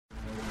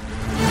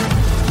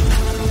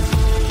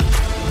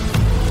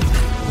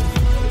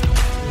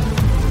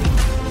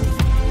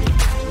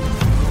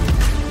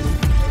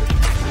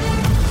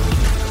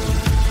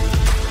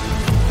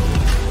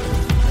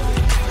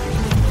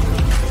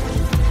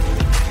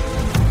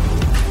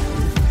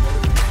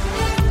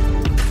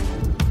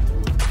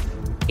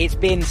It's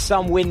been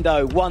some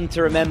window, one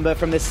to remember,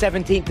 from the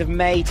 17th of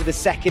May to the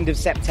 2nd of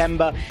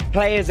September.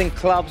 Players and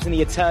clubs in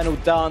the eternal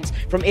dance,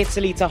 from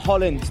Italy to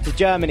Holland to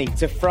Germany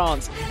to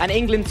France, and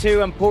England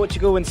too, and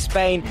Portugal and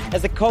Spain,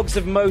 as the cogs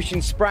of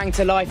motion sprang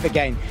to life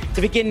again,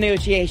 to begin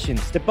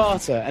negotiations, to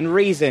barter and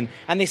reason.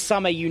 And this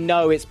summer, you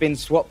know it's been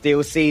swap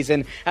deal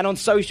season. And on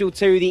social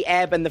too, the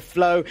ebb and the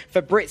flow,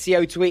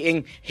 Fabrizio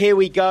tweeting, "Here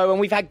we go." And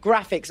we've had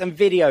graphics and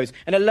videos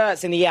and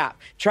alerts in the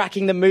app,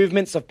 tracking the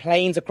movements of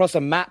planes across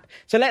a map.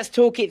 So let's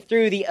talk it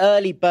through the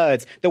early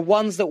birds, the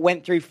ones that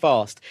went through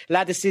fast.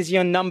 La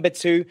Decision number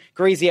 2,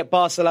 Greasy at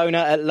Barcelona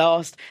at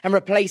last, and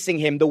replacing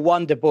him, the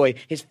wonder boy,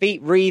 his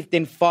feet wreathed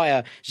in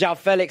fire. João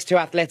Felix to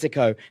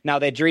Atletico, now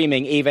they're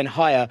dreaming even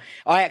higher.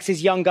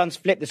 Ajax's young guns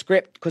flipped the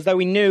script, because though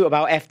we knew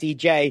about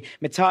FDJ,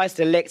 Matthias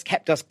de Ligt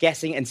kept us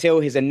guessing until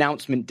his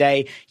announcement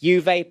day.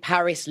 Juve,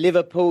 Paris,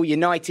 Liverpool,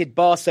 United,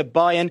 Barca,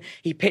 Bayern,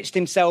 he pitched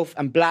himself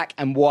and black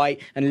and white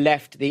and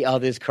left the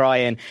others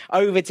crying.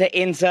 Over to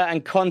Inter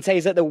and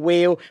Conte's at the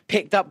wheel,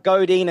 picked up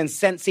Godin and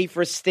Sensi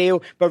for a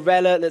steal,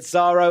 Barella,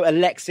 Lazaro,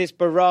 Alexis,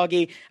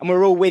 Baraghi, and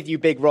we're all with you,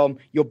 Big Rom.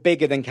 You're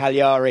bigger than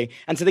Cagliari.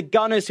 And to the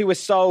Gunners who were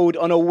sold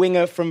on a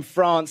winger from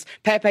France,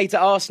 Pepe to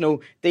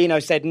Arsenal, Dino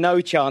said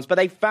no chance, but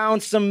they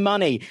found some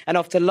money, and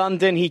off to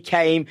London he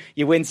came.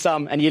 You win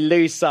some and you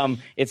lose some.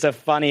 It's a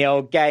funny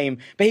old game.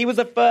 But he was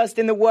the first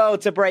in the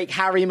world to break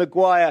Harry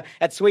Maguire,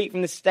 a tweet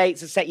from the States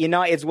that set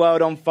United's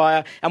world on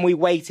fire, and we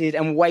waited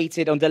and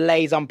waited on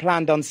delays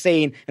unplanned,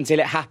 unseen, until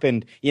it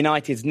happened.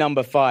 United's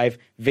number 5,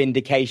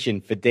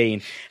 vindication for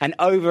Dean. And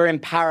over in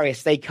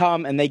Paris, they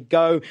come and they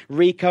go.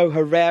 Rico,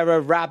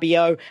 Herrera,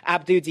 Rabiot,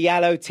 Abdou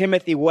Diallo,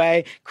 Timothy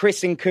Way,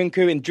 Chris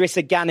Nkunku, and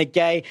Idrissa Gana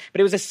Gueye. But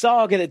it was a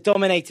saga that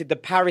dominated the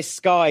Paris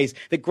skies,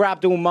 that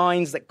grabbed all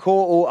minds, that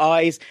caught all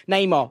eyes.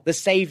 Neymar, the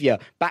saviour,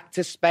 back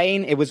to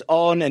Spain. It was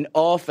on and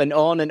off and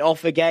on and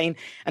off again,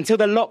 until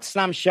the lock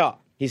slammed shut.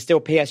 He's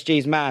still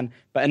PSG's man,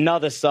 but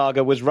another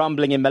saga was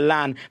rumbling in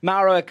Milan.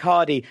 Mauro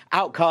Icardi,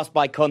 outcast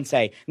by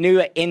Conte,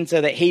 knew at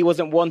Inter that he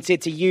wasn't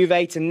wanted, to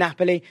Juve, to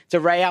Napoli, to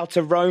Real,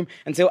 to Rome,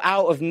 until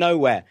out of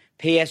nowhere,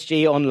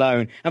 PSG on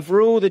loan. And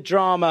for all the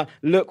drama,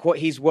 look what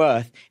he's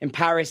worth. In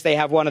Paris, they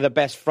have one of the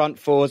best front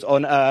fours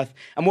on earth.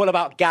 And what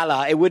about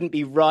Gala? It wouldn't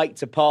be right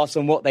to pass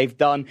on what they've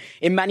done.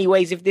 In many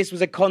ways, if this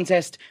was a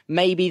contest,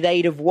 maybe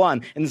they'd have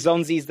won. And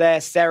Zonzi's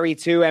there, Seri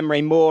too,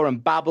 Emre Moore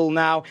and Babel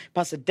now,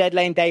 plus a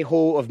deadline day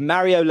haul of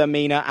Mario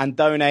Lamina,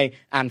 Andone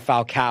and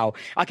Falcao.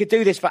 I could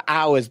do this for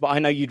hours, but I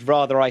know you'd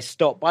rather I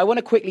stop. But I want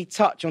to quickly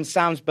touch on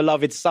Sam's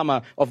beloved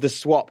summer of the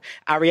swap.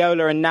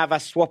 Areola and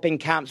Navas swapping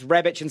camps.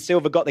 Rebic and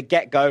Silva got the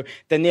get-go.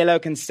 Danilo,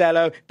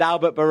 Cancelo,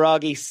 Dalbert,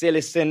 Baraghi,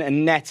 Silisson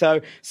and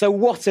Neto. So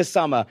what a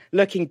summer.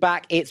 Looking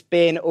back, it's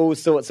been all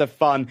sorts of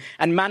fun.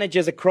 And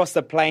managers across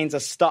the plains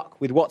are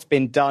stuck with what's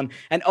been done.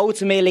 And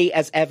ultimately,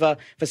 as ever,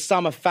 for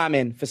summer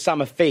famine, for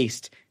summer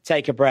feast,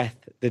 take a breath.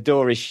 The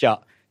door is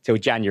shut till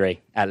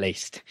January, at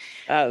least.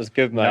 That was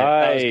good, mate. Nice.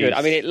 That was good.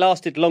 I mean, it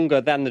lasted longer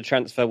than the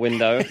transfer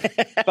window,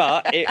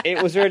 but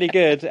it was really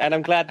good, and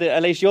I'm glad that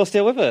at least you're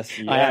still with us.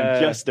 I am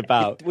just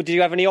about. Did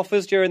you have any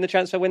offers during the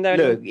transfer window?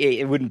 Look,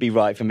 it wouldn't be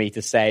right for me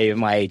to say.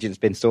 My agent's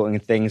been sorting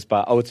things,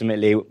 but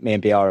ultimately, me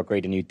and BR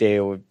agreed a new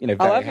deal.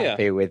 Very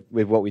happy with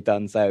what we've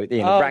done. So,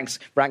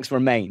 ranks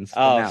remains for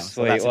now.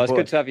 Sweet. So well, it's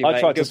good to have you, mate. I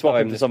tried Good to swap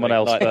him for for someone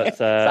else, but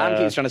Sam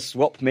keeps trying to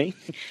swap me.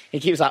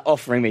 He keeps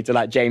offering me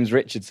to James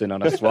Richardson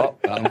on a swap,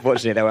 but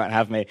unfortunately, they won't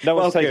have me. No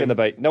one's taking the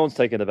bait. No one's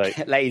taking the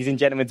bait. Ladies and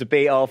gentlemen, to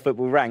BR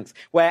Football Ranks,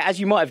 where, as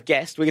you might have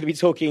guessed, we're going to be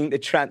talking the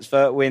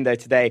transfer window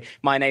today.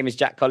 My name is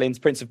Jack Collins,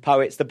 Prince of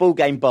Poets, the ball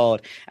game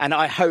bard, and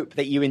I hope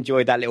that you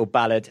enjoyed that little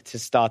ballad to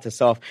start us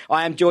off.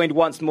 I am joined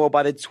once more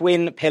by the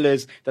twin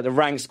pillars that the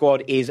Rank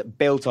squad is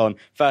built on.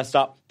 First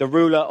up, the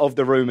ruler of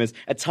the rumours,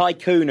 a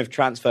tycoon of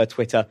transfer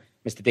Twitter,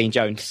 Mr. Dean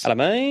Jones. Hello,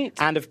 mate.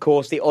 And, of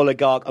course, the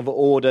oligarch of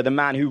order, the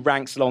man who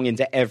ranks long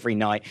into every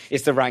night.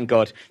 It's the rank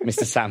god,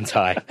 Mr. Sam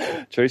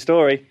Tighe. True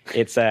story.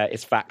 It's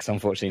facts,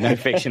 unfortunately. No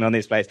fiction on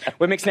this place.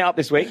 We're mixing it up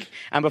this week.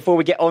 And before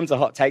we get on to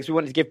hot takes, we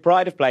wanted to give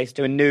pride of place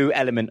to a new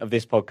element of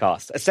this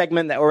podcast, a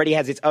segment that already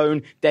has its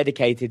own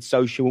dedicated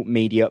social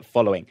media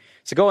following.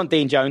 So go on,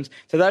 Dean Jones.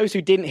 To those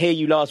who didn't hear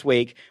you last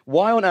week,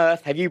 why on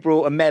earth have you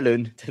brought a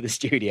melon to the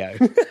studio?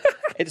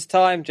 It's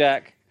time,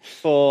 Jack,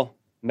 for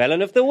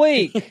Melon of the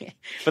Week.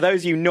 For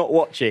those of you not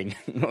watching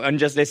and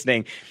just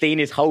listening,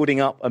 Dean is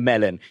holding up a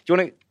melon. Do you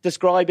want to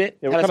describe it?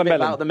 Yeah, Tell us a bit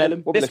melon? about the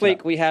melon. This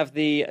week we have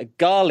the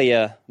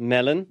Galia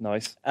melon.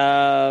 Nice.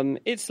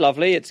 It's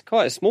lovely. It's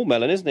quite a small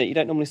melon, isn't it? You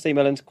don't normally see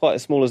melons quite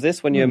as small as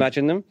this when you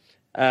imagine them.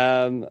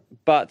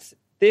 But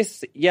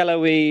this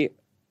yellowy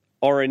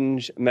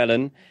orange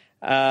melon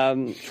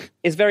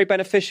is very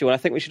beneficial, and I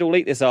think we should all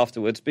eat this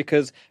afterwards,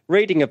 because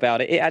reading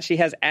about it actually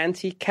has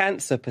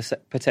anti-cancer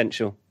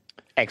potential.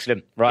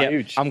 Excellent. Right. Yeah.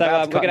 Huge. So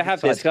we're going to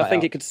have this because I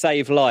think it could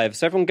save lives.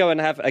 So everyone go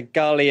and have a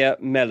Galia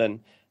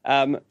melon.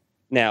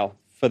 Now,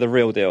 for the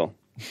real deal.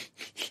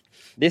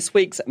 This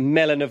week's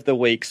Melon of the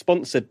Week,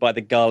 sponsored by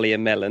the Galia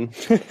melon,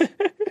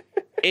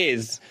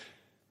 is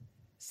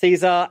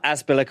Cesar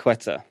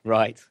Azpilicueta.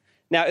 Right.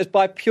 Now, it was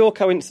by pure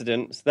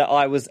coincidence that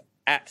I was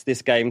at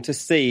this game to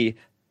see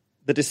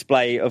the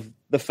display of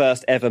the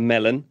first ever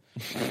melon,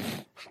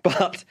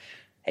 but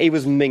he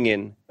was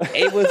minging.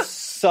 It was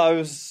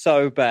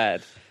so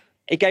bad.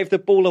 He gave the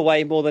ball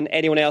away more than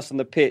anyone else on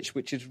the pitch,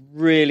 which is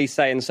really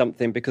saying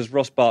something because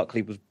Ross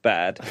Barkley was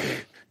bad.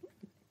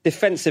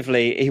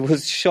 Defensively, he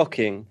was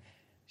shocking.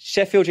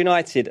 Sheffield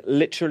United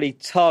literally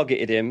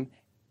targeted him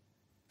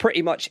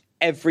pretty much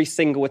every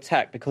single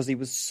attack because he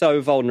was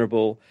so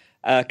vulnerable.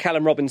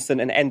 Callum Robinson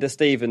and Ender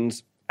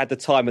Stevens had the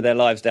time of their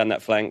lives down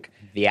that flank.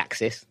 The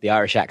axis, the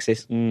Irish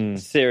axis.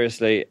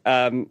 Seriously.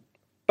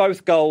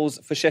 Both goals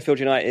for Sheffield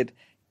United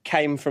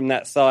came from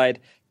that side.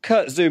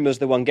 Kurt Zuma's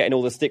the one getting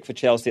all the stick for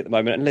Chelsea at the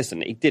moment. And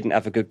listen, he didn't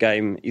have a good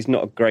game. He's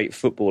not a great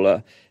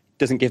footballer.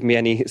 Doesn't give me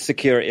any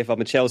security if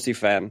I'm a Chelsea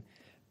fan.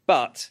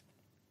 But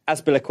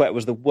Azpilicueta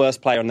was the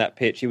worst player on that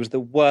pitch. He was the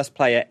worst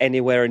player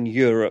anywhere in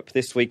Europe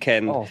this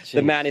weekend.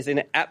 The man is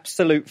in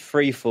absolute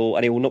freefall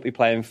and he will not be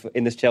playing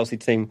in this Chelsea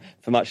team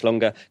for much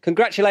longer.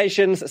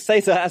 Congratulations,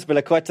 Cesar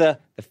Azpilicueta,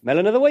 the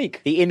Melon of the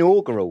Week. The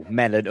inaugural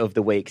Melon of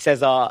the Week.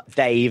 Cesar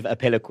Dave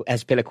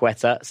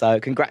Azpilicueta. So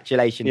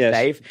congratulations,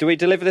 Dave. Do we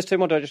deliver this to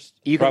him or do I just...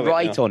 You can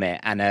write on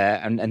it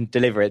and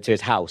deliver it to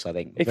his house, I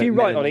think. If you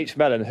write on each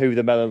melon who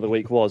the Melon of the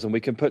Week was and we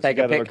can put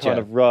together a kind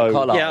of row.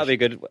 Collage. Yeah, that'd be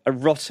good. A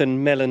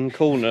rotten melon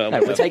corner. No,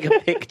 we'll take a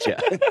picture.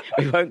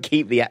 We won't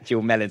keep the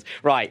actual melons.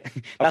 Right,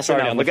 that's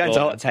enough. We're going to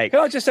hot take.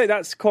 Can I just say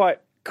that's quite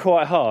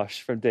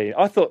harsh from Dean?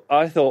 I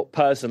thought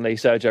personally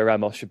Sergio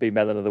Ramos should be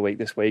Melon of the Week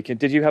this week. And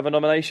did you have a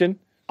nomination?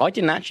 I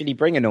didn't actually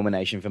bring a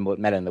nomination for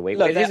Melon of the Week.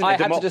 Look, I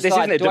had to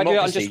decide, do I do it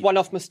on just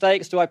one-off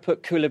mistakes? Do I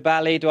put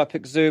Koulibaly? Do I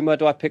pick Zuma?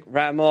 Do I pick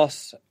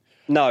Ramos?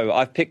 No,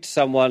 I've picked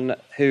someone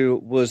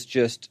who was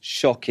just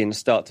shocking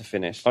start to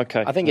finish.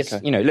 Okay. I think it's,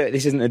 look,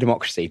 this isn't a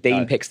democracy.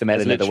 Dean picks the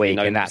Melon of the Week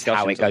and that's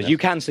how it goes. You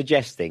can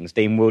suggest things.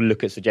 Dean will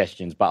look at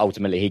suggestions, but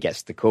ultimately he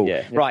gets the call.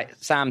 Yeah. Right,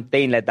 Sam,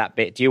 Dean led that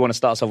bit. Do you want to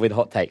start us off with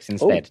hot takes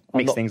instead?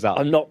 Mix things up.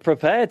 I'm not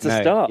prepared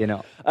to start. You're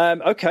not.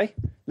 Okay,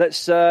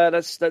 let's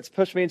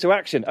push me into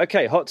action.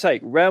 Okay, hot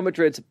take. Real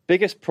Madrid's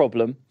biggest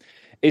problem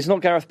is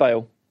not Gareth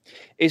Bale.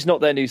 It's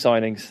not their new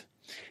signings.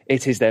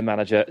 It is their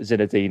manager,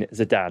 Zinedine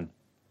Zidane.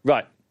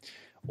 Right.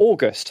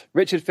 August,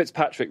 Richard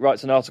Fitzpatrick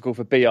writes an article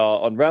for BR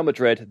on Real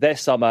Madrid, their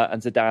summer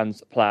and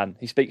Zidane's plan.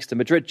 He speaks to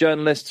Madrid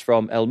journalists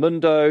from El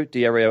Mundo,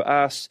 Diario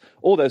AS,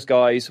 all those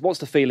guys. What's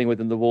the feeling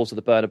within the walls of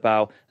the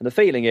Bernabeu? And the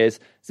feeling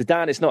is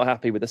Zidane is not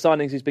happy with the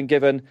signings he's been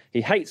given.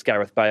 He hates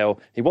Gareth Bale.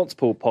 He wants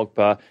Paul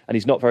Pogba and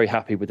he's not very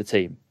happy with the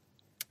team.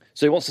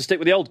 So he wants to stick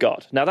with the old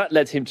guard. Now, that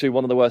led him to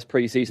one of the worst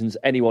pre-seasons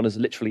anyone has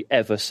literally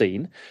ever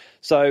seen.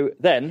 So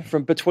then,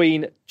 from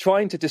between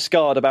trying to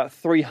discard about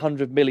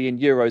 300 million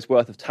euros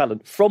worth of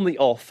talent from the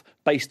off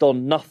based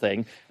on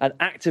nothing and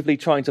actively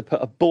trying to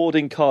put a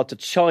boarding card to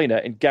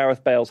China in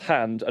Gareth Bale's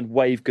hand and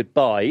wave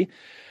goodbye,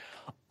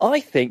 I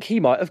think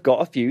he might have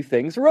got a few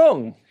things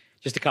wrong.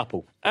 Just a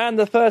couple. And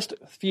the first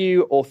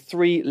few or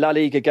three La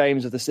Liga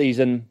games of the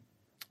season,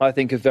 I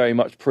think, have very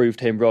much proved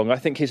him wrong. I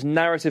think his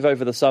narrative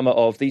over the summer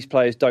of these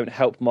players don't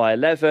help my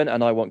 11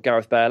 and I want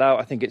Gareth Bale out,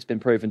 I think it's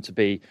been proven to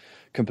be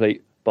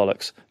complete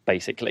bollocks,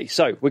 basically.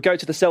 So we go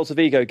to the Celta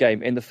Vigo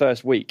game in the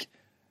first week.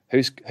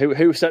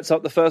 Who sets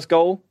up the first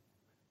goal?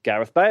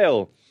 Gareth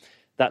Bale.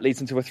 That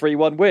leads into a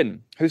 3-1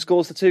 win. Who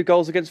scores the 2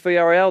 goals against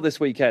Villarreal this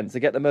weekend to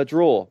get them a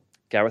draw?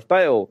 Gareth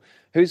Bale.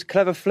 Whose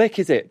clever flick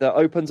is it that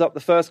opens up the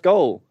first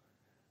goal?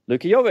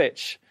 Luka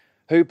Jovic.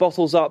 Who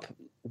bottles up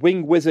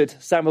wing wizard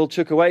Samuel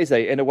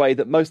Chukwueze in a way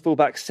that most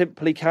fullbacks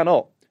simply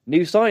cannot?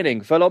 New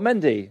signing, Ferland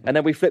Mendy. And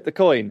then we flip the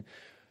coin.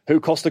 Who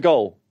cost a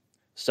goal?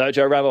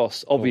 Sergio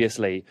Ramos,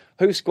 obviously.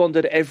 Who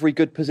squandered every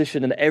good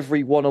position and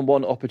every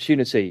one-on-one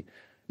opportunity?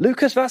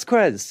 Lucas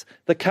Vazquez,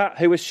 the cat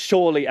who is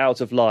surely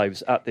out of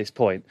lives at this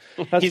point.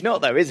 He's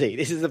not, though, is he?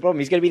 This is the problem.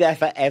 He's going to be there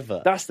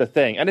forever. That's the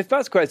thing. And if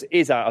Vazquez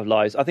is out of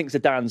lives, I think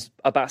Zidane's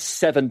about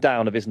 7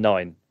 down of his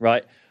 9,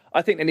 right?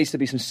 I think there needs to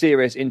be some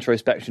serious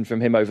introspection from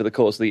him over the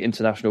course of the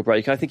international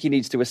break. I think he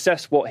needs to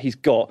assess what he's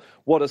got,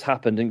 what has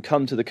happened, and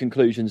come to the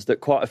conclusions that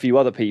quite a few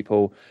other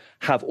people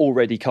have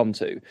already come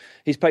to.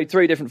 He's played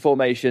 3 different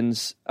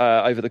formations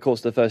over the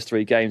course of the first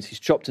 3 games. He's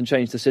chopped and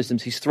changed the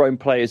systems. He's thrown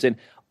players in.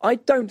 I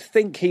don't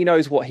think he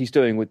knows what he's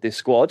doing with this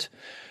squad.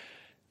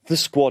 The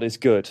squad is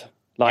good.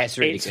 It's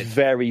really good.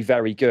 Very,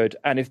 very good.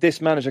 And if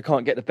this manager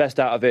can't get the best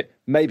out of it,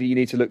 maybe you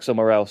need to look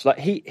somewhere else.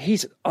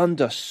 He's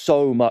under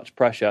so much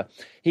pressure.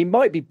 He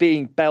might be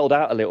being bailed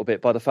out a little bit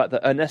by the fact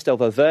that Ernesto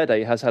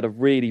Valverde has had a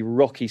really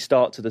rocky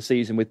start to the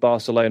season with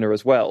Barcelona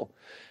as well.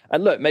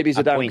 And look, maybe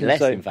Zidane can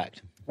say, in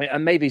fact.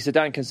 And maybe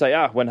Zidane can say,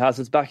 when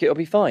Hazard's back, it'll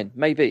be fine.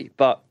 Maybe.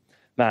 But,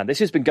 man, this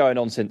has been going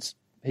on since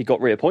he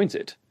got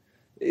reappointed.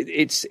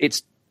 It's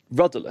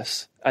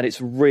rudderless, and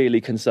it's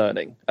really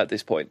concerning at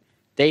this point.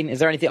 Dean, is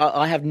there anything?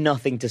 I have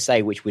nothing to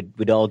say which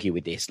would argue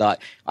with this.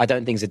 I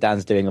don't think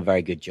Zidane's doing a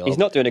very good job. He's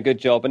not doing a good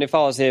job. And if I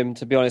was him,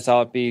 to be honest,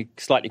 I'd be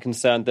slightly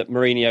concerned that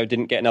Mourinho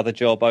didn't get another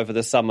job over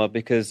the summer,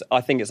 because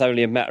I think it's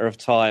only a matter of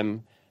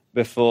time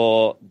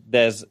before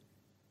there's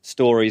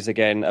stories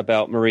again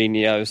about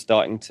Mourinho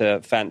starting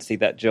to fancy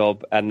that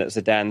job and that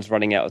Zidane's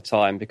running out of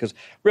time, because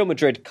Real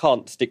Madrid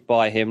can't stick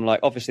by him. Like,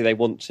 obviously they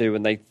want to,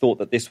 and they thought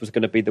that this was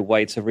going to be the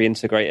way to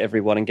reintegrate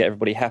everyone and get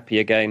everybody happy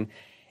again.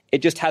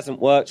 It just hasn't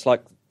worked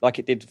like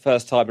it did the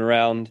first time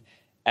around,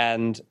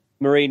 and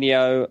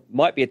Mourinho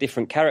might be a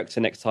different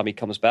character next time he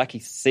comes back. He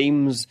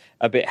seems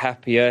a bit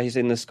happier. He's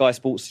in the Sky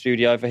Sports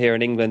studio over here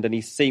in England, and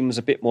he seems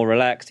a bit more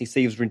relaxed. He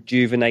seems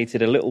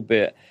rejuvenated a little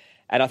bit.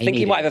 And I think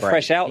he might have a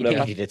fresh outlook. He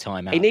needed a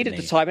time out. He needed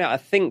the time out. I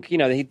think, he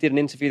did an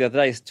interview the other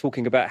day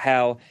talking about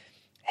how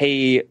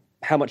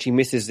much he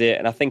misses it.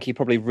 And I think he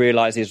probably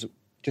realises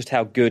just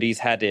how good he's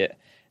had it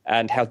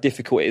and how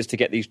difficult it is to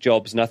get these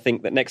jobs. And I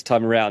think that next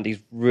time around, he's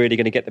really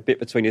going to get the bit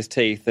between his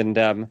teeth.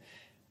 And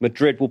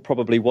Madrid will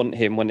probably want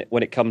him when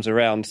it comes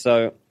around.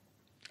 So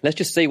let's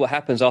just see what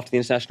happens after the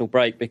international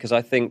break, because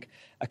I think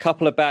a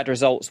couple of bad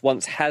results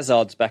once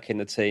Hazard's back in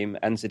the team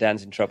and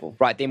Zidane's in trouble.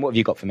 Right, Dean, what have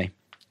you got for me?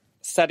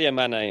 Sadio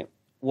Mane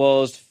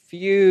was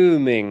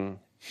fuming.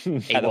 He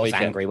was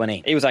angry, wasn't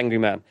he? He was angry,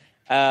 man.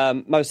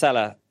 Mo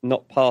Salah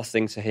not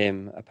passing to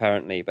him,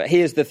 apparently. But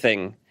here's the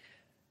thing.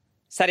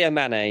 Sadio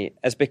Mane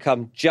has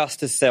become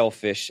just as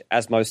selfish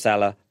as Mo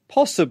Salah,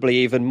 possibly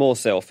even more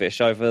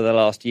selfish over the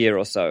last year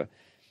or so.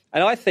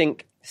 And I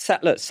think,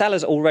 look,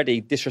 Salah's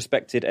already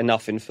disrespected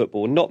enough in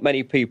football. Not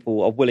many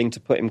people are willing to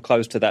put him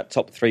close to that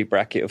top 3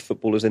 bracket of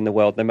footballers in the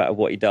world, no matter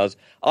what he does.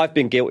 I've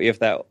been guilty of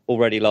that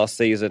already last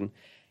season.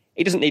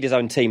 He doesn't need his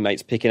own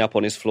teammates picking up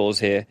on his flaws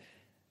here.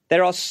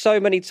 There are so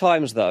many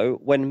times, though,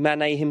 when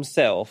Mane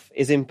himself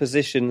is in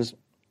positions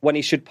when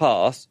he should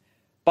pass,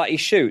 but he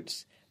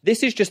shoots.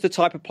 This is just the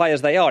type of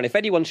players they are. And if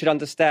anyone should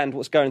understand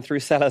what's going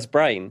through Salah's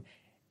brain,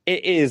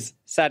 it is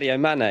Sadio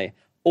Mane.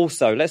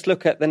 Also, let's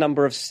look at the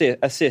number of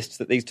assists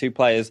that these two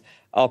players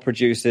are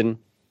producing.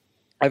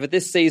 Over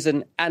this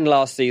season and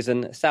last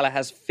season, Salah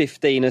has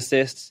 15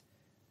 assists.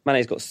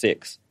 Mane's got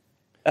 6.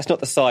 That's not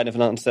the sign of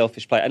an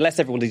unselfish player, unless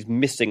everyone is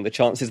missing the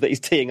chances that he's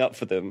teeing up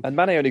for them. And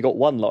Mane only got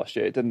 1 last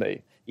year, didn't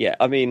he? Yeah,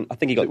 I mean, I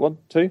think he got 1,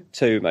 2?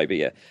 2, maybe,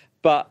 yeah.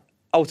 But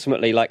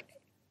ultimately,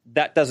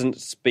 that doesn't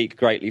speak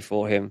greatly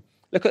for him.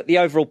 Look at the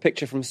overall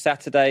picture from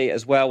Saturday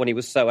as well, when he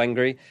was so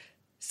angry.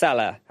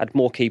 Salah had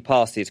more key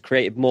passes,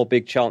 created more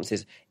big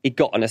chances. He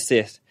got an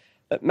assist.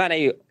 But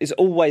Mane is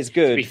always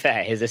good. To be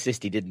fair, his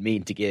assist he didn't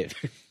mean to give.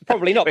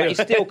 Probably not, but he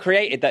still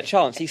created that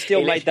chance. He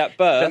still made that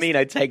burst.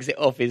 Firmino takes it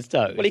off his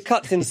toes. Well, he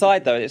cuts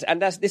inside, though. And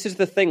this is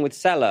the thing with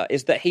Salah,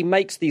 is that he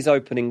makes these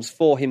openings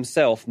for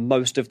himself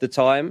most of the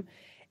time.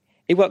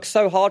 He works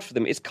so hard for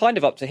them. It's kind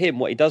of up to him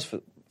what he does for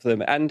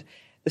them. And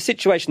the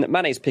situation that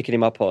Mane's picking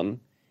him up on,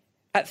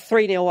 at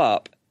 3-0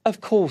 up, of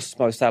course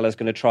Mo Salah's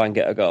going to try and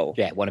get a goal.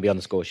 Yeah, want to be on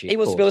the score sheet. He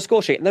wants to be on the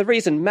score sheet. And the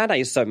reason Mane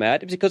is so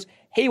mad is because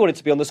he wanted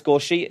to be on the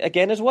score sheet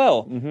again as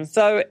well. Mm-hmm.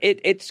 So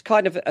it's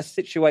kind of a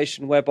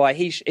situation whereby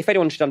if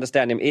anyone should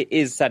understand him, it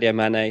is Sadio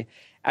Mane.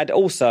 And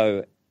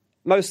also,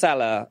 Mo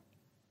Salah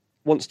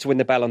wants to win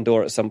the Ballon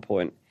d'Or at some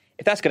point.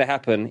 If that's going to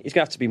happen, he's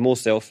going to have to be more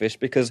selfish,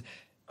 because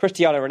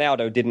Cristiano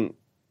Ronaldo didn't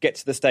get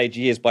to the stage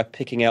he is by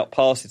picking out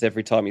passes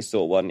every time he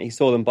saw one. He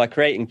saw them by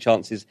creating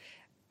chances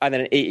and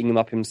then eating them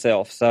up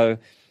himself. So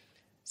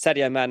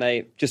Sadio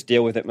Mane, just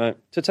deal with it, mate.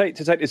 To take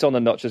this on a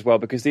notch as well,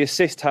 because the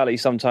assist tally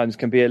sometimes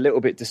can be a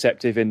little bit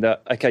deceptive in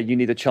that, okay, you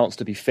need a chance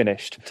to be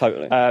finished.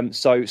 Totally.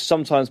 So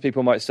sometimes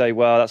people might say,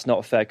 well, that's not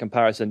a fair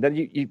comparison. Then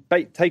you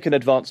take an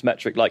advanced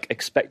metric like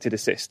expected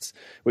assists,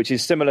 which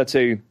is similar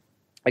to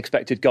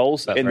expected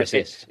goals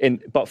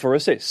but for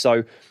assists.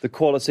 So the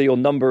quality or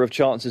number of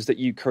chances that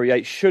you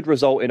create should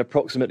result in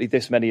approximately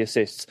this many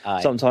assists.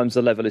 Aye. Sometimes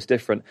the level is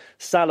different.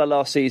 Salah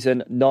last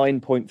season,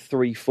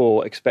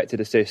 9.34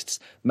 expected assists.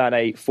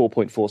 Mane,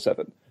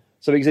 4.47.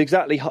 So he's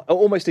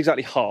almost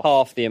exactly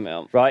half the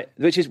amount, right?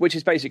 Which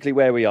is basically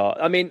where we are.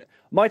 I mean,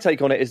 my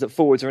take on it is that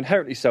forwards are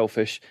inherently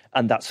selfish,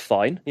 and that's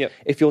fine. Yep.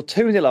 If you're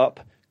 2-0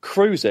 up,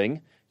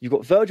 cruising, you've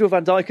got Virgil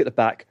van Dijk at the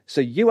back, so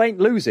you ain't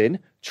losing.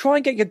 Try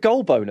and get your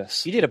goal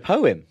bonus. You did a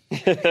poem.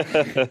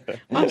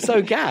 I'm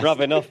so gassed.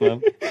 Rubbing off,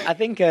 man. I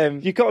think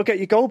you've got to get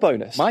your goal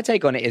bonus. My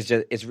take on it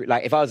is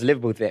like, if I was a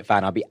Liverpool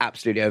fan, I'd be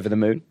absolutely over the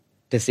moon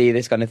to see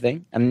this kind of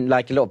thing. And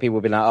like, a lot of people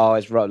would be like, oh,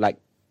 it's like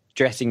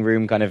dressing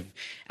room kind of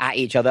at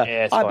each other.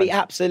 Yeah, I'd be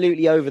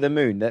absolutely over the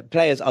moon that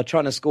players are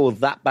trying to score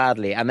that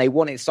badly and they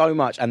want it so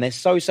much, and they're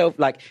so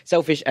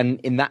selfish, and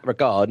in that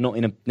regard, not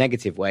in a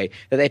negative way,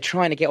 that they're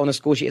trying to get on the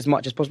score sheet as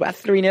much as possible. At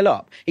 3-0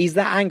 up, he's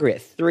that angry at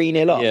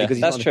 3-0 up. Yeah,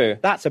 because that's true.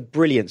 That's a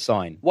brilliant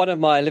sign. One of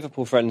my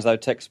Liverpool friends, though,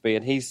 texted me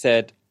and he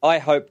said, I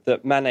hope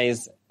that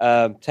Mane's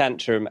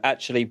tantrum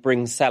actually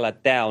brings Salah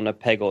down a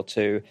peg or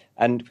two,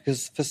 and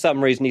because for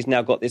some reason he's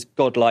now got this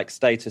godlike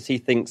status, he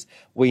thinks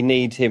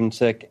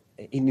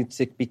he needs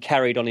to be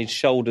carried on his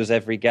shoulders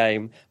every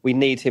game. We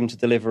need him to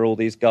deliver all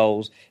these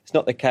goals. It's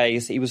not the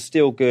case. He was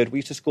still good. We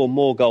used to score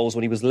more goals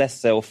when he was less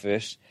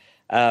selfish.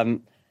 I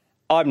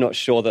I'm not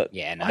sure that.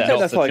 Yeah, no,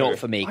 that's not, the not truth.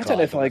 for me. I don't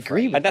know if I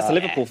agree with And that's a that.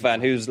 Liverpool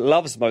fan who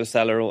loves Mo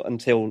Salah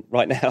until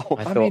right now.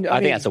 I think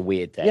that's a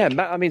weird take. Yeah,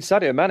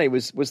 Sadio Mane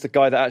was the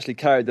guy that actually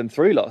carried them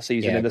through last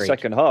season in the agreed.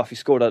 second half. He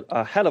scored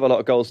a hell of a lot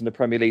of goals in the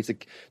Premier League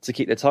to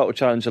keep their title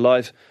challenge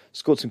alive.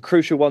 Scored some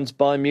crucial ones,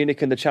 Bayern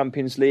Munich in the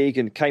Champions League,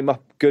 and came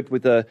up good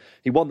with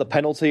he won the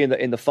penalty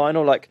in the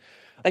final. Like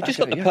They've just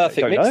got the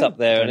perfect mix up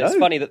there, and it's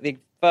funny that the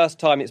first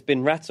time it's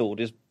been rattled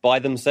is by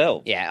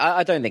themselves. Yeah,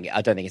 I don't think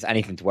it's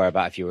anything to worry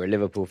about if you were a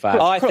Liverpool fan.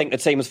 I think the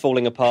team is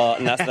falling apart,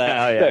 and that's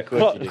that.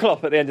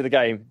 Klopp at the end of the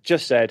game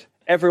just said,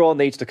 everyone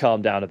needs to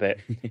calm down a bit.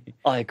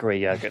 I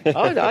agree, Jurgen.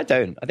 I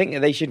don't. I think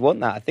they should want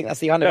that. I think that's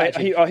the kind of...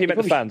 He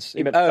meant the fans.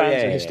 He meant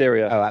fans and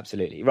hysteria. Oh,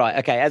 absolutely. Right,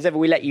 okay. As ever,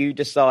 we let you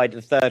decide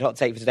the third hot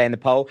take for today in the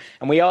poll,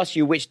 and we asked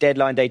you which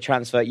deadline day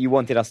transfer you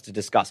wanted us to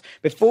discuss.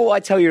 Before I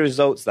tell you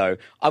results, though,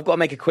 I've got to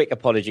make a quick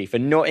apology for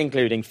not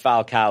including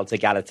Falcao to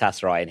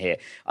Galatasaray in here.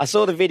 I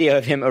saw the video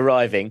of him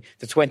arriving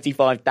to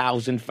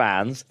 25,000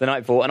 fans the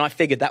night before, and I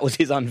figured that was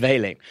his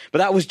unveiling. But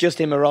that was just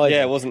him arriving.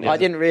 Yeah, it wasn't. I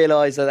didn't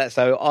realise that,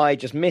 so I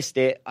just missed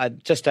it.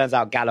 It just turns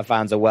out Gala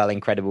fans are well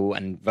incredible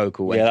and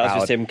vocal and that proud.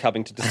 was just him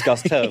coming to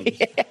discuss terms.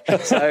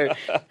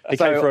 He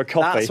came for a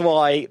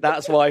coffee.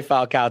 That's why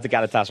Falcao to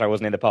Galatasaray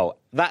wasn't in the poll.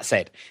 That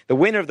said, the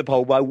winner of the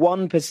poll by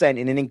 1%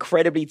 in an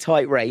incredibly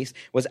tight race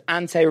was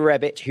Ante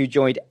Rebic, who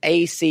joined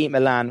AC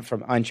Milan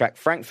from Eintracht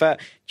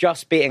Frankfurt,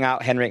 just beating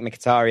out Henrik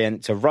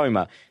Mkhitaryan to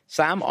Roma.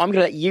 Sam, I'm going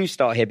to let you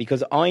start here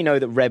because I know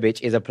that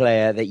Rebic is a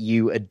player that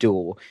you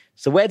adore.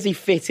 So where does he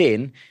fit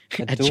in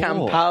at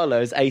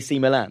Gianpaolo's AC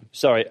Milan?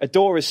 Sorry,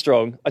 adore is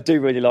strong. I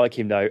do really like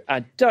him, though.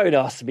 And don't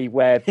ask me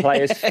where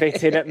players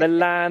fit in at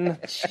Milan.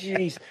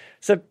 Jeez.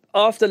 So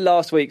after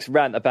last week's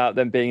rant about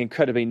them being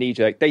incredibly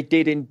knee-jerk, they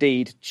did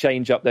indeed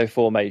change up their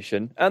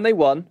formation. And they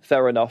won,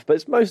 fair enough, but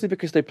it's mostly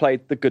because they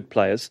played the good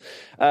players.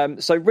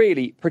 So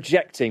really,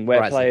 projecting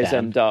where players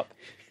end up...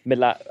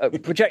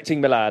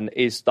 projecting Milan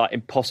is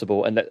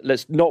impossible, and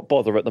let's not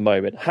bother at the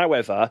moment.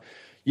 However,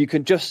 you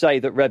can just say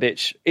that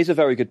Rebic is a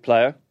very good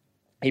player.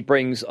 He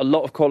brings a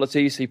lot of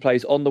qualities. He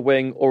plays on the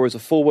wing or as a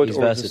forward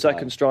or as a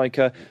second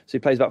striker. So he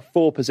plays about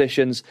 4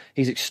 positions.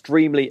 He's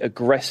extremely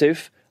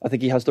aggressive. I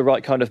think he has the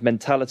right kind of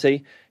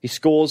mentality. He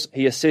scores,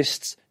 he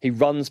assists, he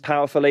runs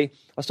powerfully.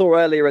 I saw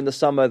earlier in the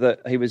summer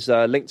that he was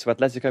linked to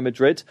Atletico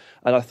Madrid,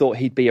 and I thought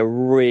he'd be a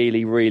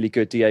really, really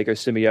good Diego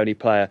Simeone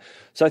player.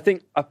 So I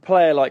think a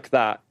player like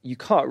that, you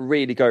can't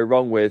really go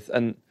wrong with.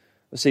 And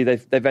see,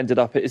 they've ended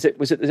up. Is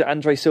it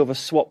Andre Silva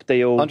swap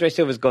deal? Andre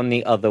Silva's gone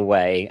the other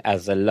way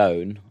as a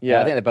loan. Yeah,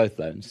 I think they're both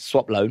loans.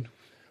 Swap loan.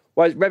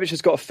 Well, Rebic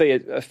has got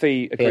a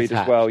fee agreed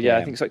as well. Yeah,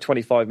 I think it's like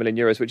 25 million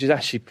euros, which is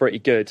actually pretty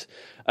good.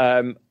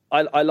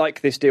 I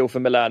like this deal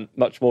for Milan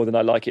much more than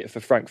I like it for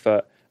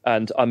Frankfurt.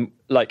 And I'm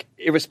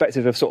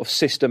irrespective of sort of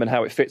system and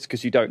how it fits,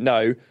 because you don't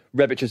know,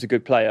 Rebic is a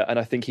good player, and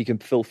I think he can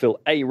fulfill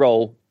a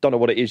role. Don't know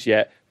what it is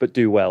yet, but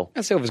do well.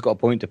 And Silva's got a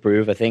point to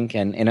prove, I think,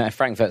 and in a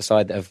Frankfurt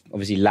side that have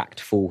obviously lacked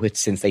forwards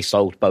since they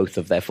sold both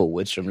of their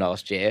forwards from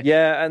last year.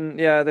 Yeah, and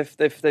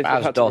they've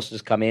had Doss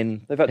has come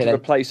in. They've had to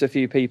replace a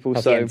few people.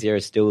 Paciencia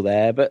is still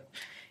there, but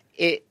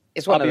it's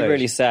one of those. I'd be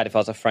really sad if I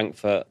was a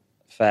Frankfurt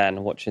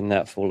fan watching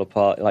that fall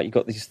apart. You've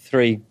got these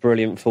 3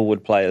 brilliant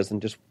forward players,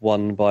 and just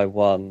one by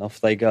one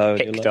off they go.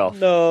 Picked off.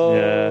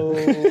 No,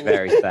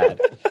 very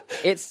sad.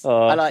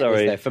 I like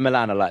this though. For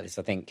Milan, I like this.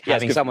 I think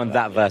having someone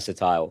that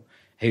versatile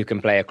who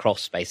can play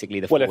across basically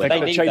the forward. Well, if they're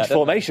going to change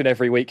formation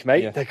every week,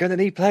 mate, they're going to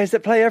need players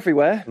that play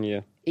everywhere. Yeah,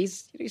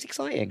 he's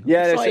exciting.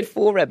 Yeah, I'm excited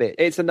for Rebic.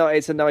 It's a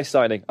nice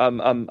signing.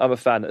 I'm a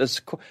fan. There's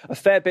a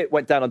fair bit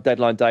went down on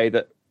deadline day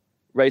that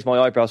raised my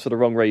eyebrows for the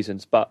wrong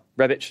reasons, but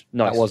Rebic,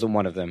 nice. That wasn't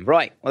one of them.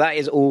 Right, well, that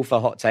is all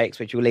for Hot Takes,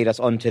 which will lead us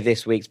on to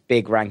this week's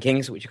big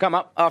rankings, which will come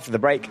up after the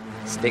break.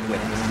 Stick with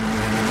us.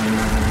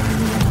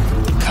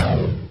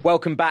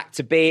 Welcome back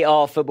to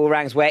BR Football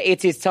Ranks, where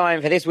it is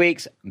time for this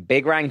week's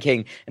big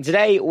ranking. And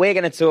today we're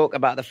going to talk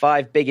about the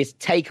 5 biggest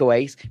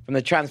takeaways from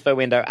the transfer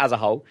window as a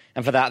whole.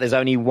 And for that, there's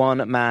only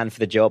one man for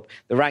the job,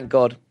 the rank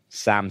god,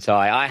 Sam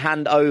Tighe. I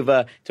hand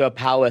over to a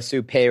power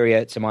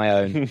superior to my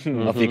own.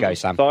 Off you go,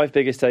 Sam. 5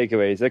 biggest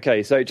takeaways.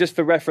 Okay, so just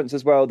for reference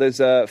as well, there's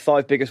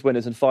 5 biggest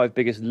winners and 5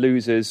 biggest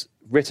losers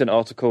written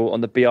article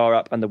on the BR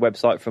app and the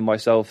website from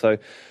myself. So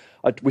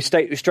we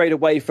strayed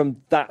away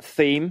from that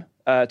theme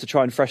to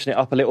try and freshen it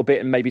up a little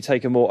bit and maybe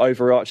take a more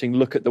overarching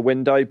look at the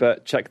window,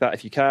 but check that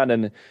if you can.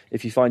 And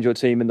if you find your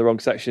team in the wrong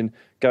section,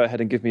 go ahead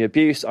and give me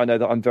abuse. I know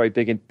that I'm very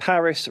big in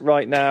Paris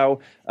right now,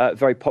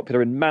 very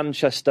popular in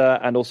Manchester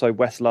and also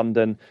West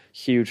London,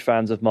 huge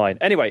fans of mine.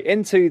 Anyway,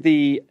 into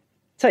the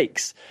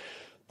takes.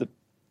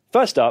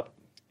 First up,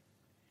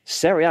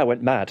 Serie A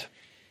went mad.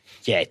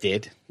 Yeah, it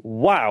did.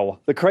 Wow,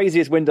 the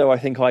craziest window I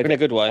think I've in a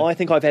good way. I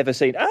think I've ever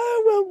seen.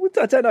 Oh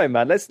well, I don't know,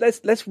 man. Let's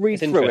read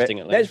through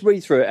it. Let's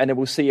read through it, and then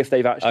we'll see if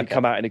they've actually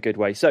come out in a good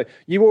way. So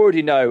you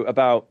already know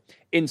about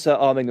Inter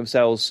arming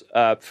themselves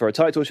for a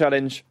title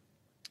challenge.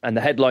 And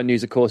the headline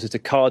news, of course, is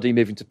Icardi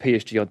moving to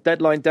PSG on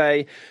deadline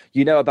day.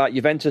 You know about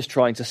Juventus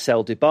trying to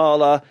sell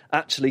Dybala,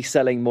 actually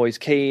selling Moise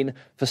Kean,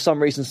 for some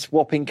reason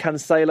swapping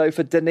Cancelo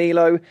for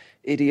Danilo.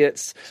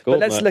 Idiots. But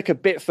let's look a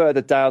bit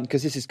further down,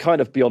 because this is kind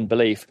of beyond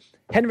belief.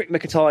 Henrik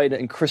Mkhitaryan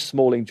and Chris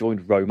Smalling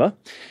joined Roma.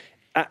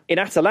 In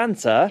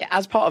Atalanta...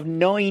 As part of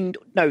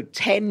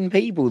 10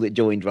 people that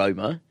joined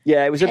Roma.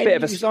 Yeah, it was a bit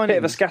of a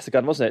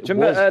scattergun, wasn't it? Do you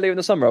remember earlier in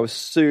the summer I was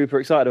super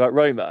excited about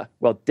Roma?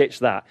 Well, ditch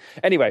that.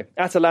 Anyway,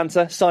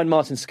 Atalanta signed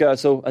Martin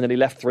Skrtel and then he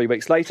left 3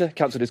 weeks later,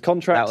 cancelled his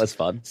contract. That was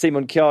fun.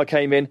 Simon Kjaer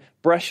came in.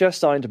 Brescia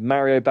signed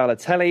Mario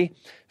Balotelli.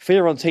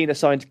 Fiorentina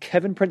signed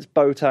Kevin Prince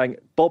Boateng,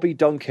 Bobby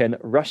Duncan,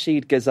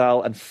 Rashid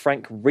Ghazal and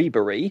Frank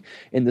Ribery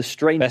in the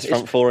strangest... Best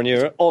front four in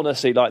Europe.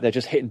 Honestly, like they're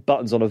just hitting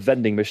buttons on a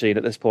vending machine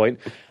at this point.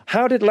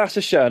 How did Lasse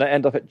Schöne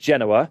end up at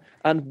Genoa?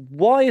 And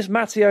why is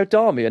Matteo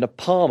Darmian a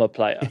Parma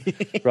player?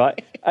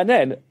 Right? And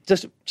then,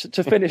 just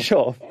to finish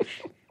off,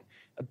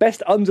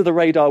 best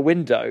under-the-radar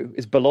window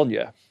is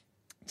Bologna.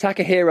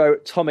 Takahiro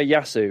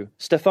Tomiyasu,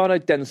 Stefano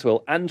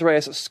Denswil,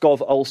 Andreas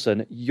Skov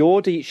Olsen,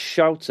 Jordi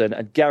Schouten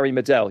and Gary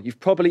Medel. You've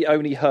probably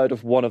only heard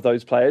of one of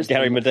those players.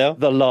 Gary Medel?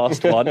 The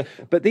last one.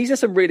 But these are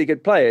some really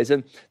good players.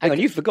 And Hang on,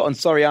 you've forgotten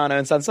Soriano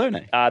and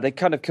Sansone. they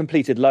kind of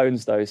completed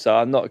loans, though, so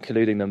I'm not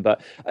colluding them.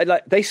 But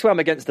they swam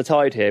against the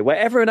tide here, where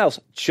everyone else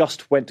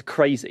just went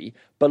crazy.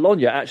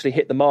 Bologna actually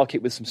hit the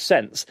market with some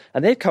sense,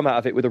 and they've come out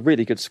of it with a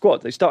really good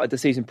squad. They started the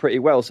season pretty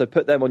well, so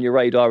put them on your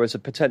radar as a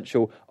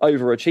potential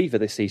overachiever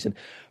this season.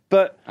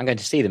 But I'm going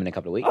to see them in a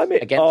couple of weeks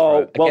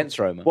against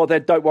Roma. Well,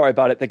 then don't worry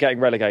about it. They're getting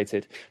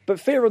relegated. But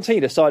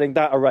Fiorentina signing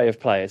that array of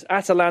players.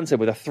 Atalanta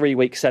with a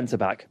 3-week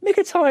centre-back.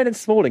 Mkhitaryan and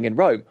Smalling in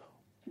Rome.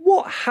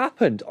 What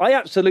happened? I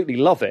absolutely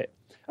love it.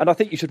 And I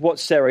think you should watch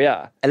Serie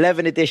A.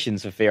 11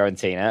 additions for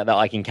Fiorentina that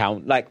I can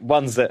count, like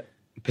ones that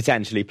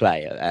potentially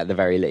play at the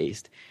very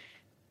least.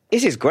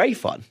 This is great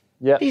fun.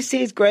 Yeah. This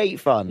is great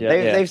fun. Yeah,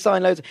 They've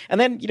signed loads. And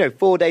then,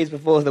 4 days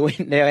before the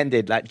window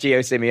ended, like Gio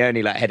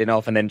Simeone heading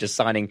off and then just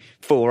signing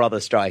 4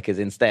 other strikers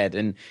instead.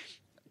 And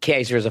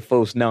Chiesa as a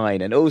false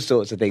 9 and all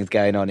sorts of things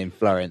going on in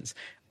Florence.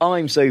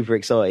 I'm super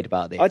excited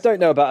about this. I don't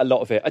know about a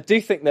lot of it. I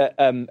do think that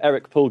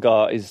Eric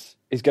Pulgar is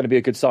going to be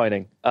a good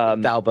signing.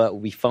 Dalbert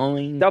will be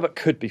fine. Dalbert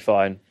could be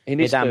fine.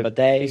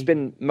 He's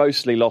been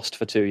mostly lost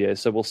for 2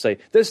 years, so we'll see.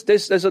 There's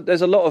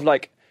a lot of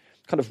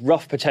kind of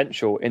rough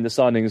potential in the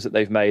signings that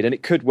they've made, and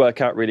it could work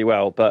out really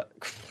well, but...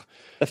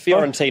 The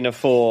Fiorentina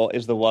 4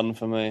 is the one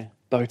for me.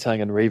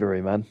 Boateng and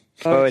Ribery, man.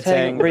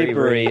 Boateng,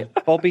 Ribery,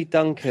 Bobby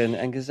Duncan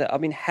and Gazette. I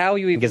mean, how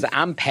you even...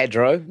 And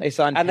Pedro. They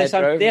signed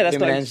Pedro. That's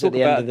not even talk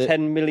about a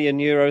 €10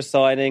 million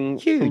signing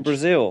from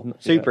Brazil.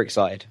 Super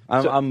excited.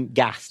 I'm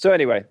gassed. So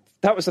anyway,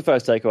 that was the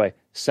first takeaway.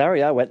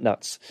 Serie A went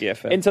nuts. Yeah,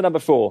 fair. Into number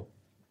 4.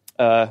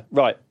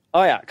 Right.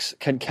 Ajax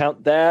can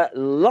count their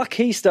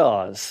lucky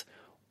stars.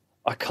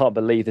 I can't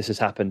believe this has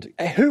happened.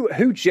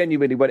 Who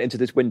genuinely went into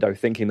this window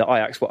thinking that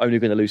Ajax were only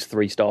going to lose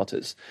 3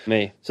 starters?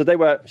 Me. So they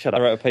were... Shut up.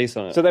 I wrote a piece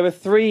on it. So there were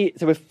 3...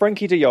 There were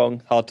Frankie de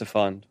Jong... Hard to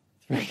find.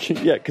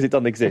 Yeah, because it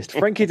doesn't exist.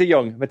 Frankie de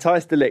Jong,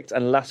 Matthias de Ligt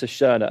and Lasse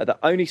Schöne are the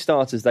only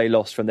starters they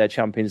lost from their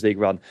Champions League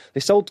run. They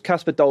sold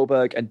Kasper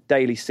Dolberg and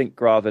Daley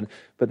Sinkgraven,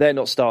 but they're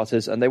not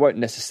starters and they won't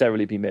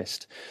necessarily be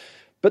missed.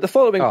 But the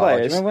following players...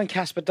 Do you remember when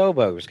Kasper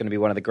Dolberg was going to be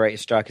one of the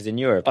greatest strikers in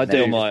Europe? I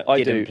do.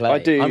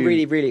 I'm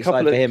really, really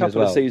excited for him as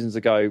well. A couple of seasons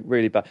ago,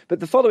 really bad.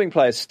 But the following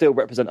players still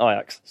represent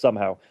Ajax,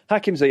 somehow.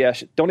 Hakim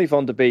Ziyech, Donny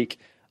van der Beek,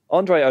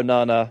 Andre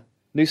Onana,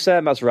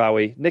 Noussair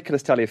Mazraoui,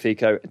 Nicolas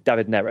Tagliafico, and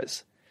David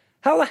Neres.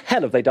 How the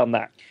hell have they done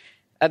that?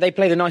 They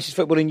play the nicest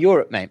football in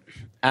Europe, mate.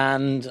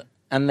 And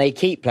they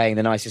keep playing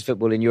the nicest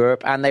football in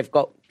Europe, and they've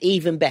got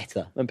even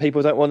better. And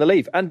people don't want to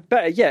leave. And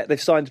better yet,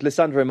 they've signed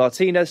Lisandro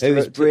Martinez.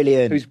 Who's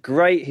brilliant. Who's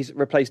great. He's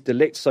replaced De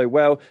Ligt so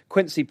well.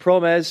 Quincy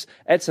Promes,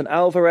 Edson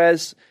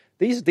Alvarez.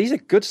 These are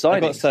good signings.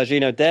 They've got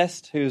Sergino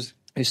Dest, who's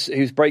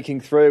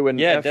breaking through. And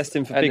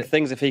destined for big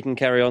things if he can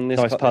carry on this,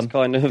 nice pun. This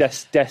kind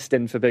of...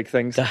 Destined for big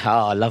things.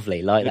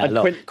 Lovely. Like that and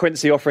a lot.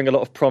 Quincy offering a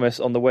lot of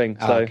promise on the wing.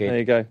 So there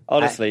you go.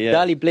 Honestly, yeah.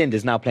 Daley Blind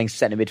is now playing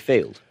centre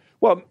midfield.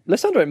 Well,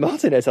 Lisandro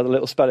Martinez had a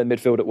little spell in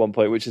midfield at one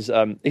point, which is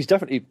he's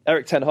definitely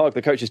Eric Ten Hag,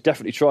 the coach, is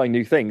definitely trying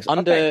new things.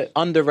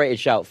 Underrated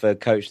shout for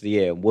Coach of the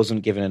Year,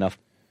 wasn't given enough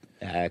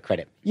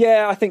credit.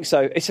 Yeah, I think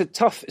so. It's a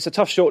tough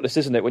shortlist,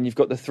 isn't it? When you've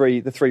got the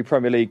three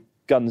Premier League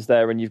guns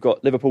there, and you've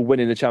got Liverpool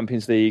winning the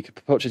Champions League,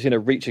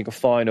 Pochettino reaching a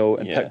final,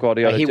 and Pep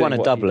Guardiola. He won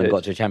a double and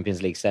got to a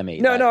Champions League semi.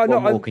 No,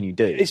 what more can you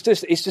do? It's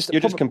just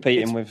you're just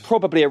competing with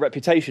probably a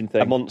reputation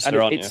thing. A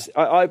monster, aren't you?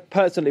 I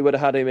personally would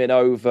have had him in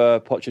over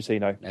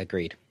Pochettino.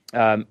 Agreed.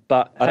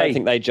 But I don't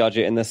think they judge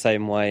it in the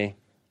same way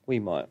we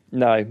might.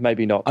 No,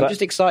 maybe not. I'm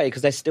just excited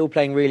because they're still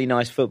playing really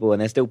nice football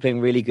and they're still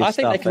playing really good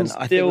stuff.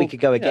 I think we could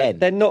go again.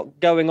 They're not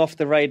going off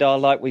the radar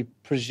like we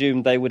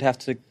presumed they would have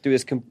to do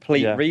this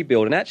complete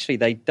rebuild, and actually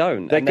they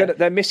don't.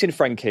 They're missing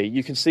Frankie.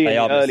 You can see in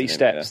the early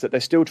steps that they're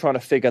still trying to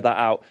figure that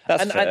out.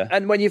 That's fair.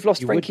 And when you've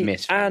lost Frankie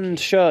and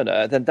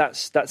Schöne, then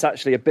that's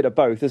actually a bit of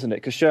both, isn't it?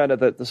 Because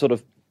Schöne, the sort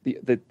of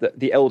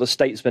the elder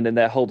statesman in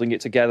there holding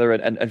it together,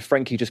 and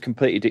Frankie just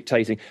completely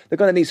dictating. They're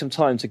going to need some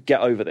time to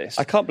get over this.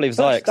 I can't believe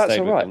Ziyech that's stayed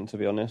all with right. them, to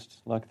be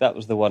honest. Like, that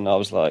was the one I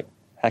was like,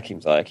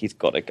 Hakim Ziyech, he's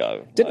got to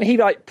go. Didn't he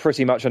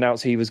pretty much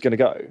announce he was going to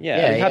go?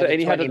 Yeah,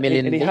 he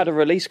had a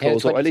release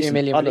clause, or at least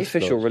an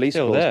unofficial release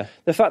clause. There.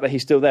 The fact that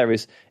he's still there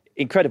is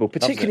incredible,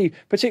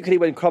 particularly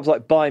when clubs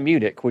like Bayern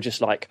Munich were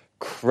just like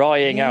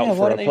crying out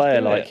for a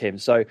player like him.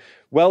 So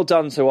well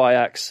done to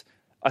Ajax.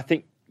 I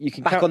think you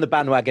can Back on the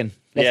bandwagon.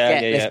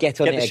 Let's get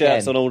on Get it the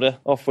shirts again. on order.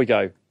 Off we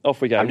go. I'm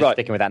just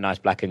sticking with that nice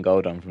black and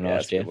gold on from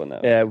last year.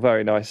 Yeah,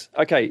 very nice.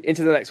 Okay,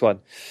 into the next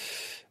one.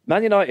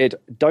 Man United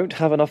don't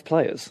have enough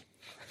players.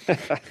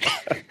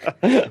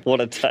 What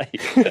a take.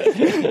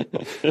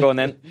 Go on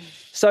then.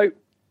 So,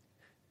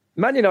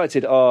 Man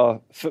United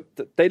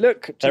they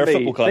look to They're me... a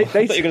football club. I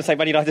thought you were going to say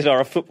Man United are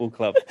a football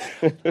club.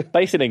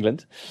 Based in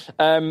England.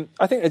 I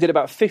think they did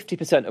about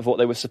 50% of what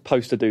they were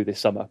supposed to do this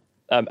summer.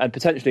 And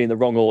potentially in the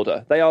wrong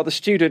order. They are the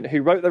student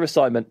who wrote their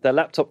assignment, their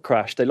laptop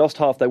crashed, they lost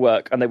half their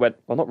work, and they went,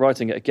 well, not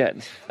writing it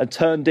again, and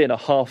turned in a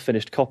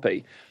half-finished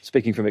copy,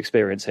 speaking from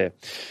experience here.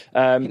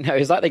 No,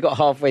 it's like they got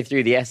halfway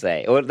through the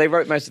essay, or they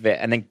wrote most of it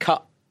and then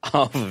cut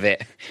half of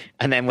it,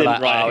 and then we're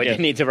we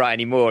didn't need to write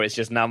any more, it's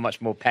just now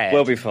much more paired.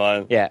 We'll be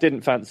fine. Yeah.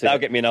 Didn't fancy That'll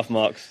it. get me enough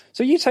marks.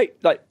 So you take,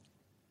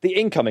 the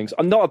incomings.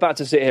 I'm not about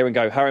to sit here and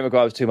go, Harry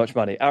Maguire was too much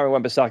money. Aaron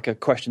Wan-Bissaka,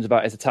 questions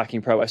about his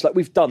attacking prowess.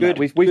 We've done that.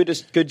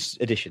 Good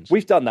additions.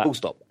 We've done that. Full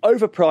stop.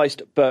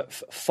 Overpriced, but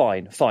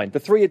fine. The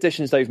 3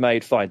 additions they've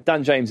made, fine.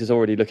 Dan James is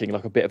already looking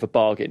like a bit of a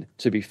bargain,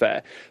 to be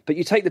fair. But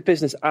you take the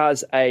business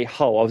as a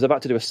whole. I was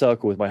about to do a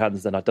circle with my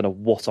hands, then I don't know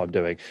what I'm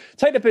doing.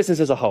 Take the business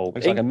as a whole.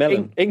 Looks like a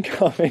melon.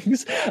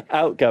 Incomings,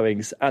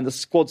 outgoings, and the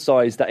squad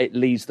size that it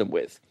leaves them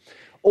with.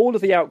 All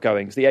of the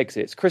outgoings, the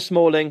exits, Chris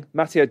Smalling,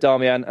 Matteo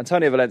Darmian,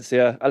 Antonio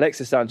Valencia,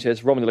 Alexis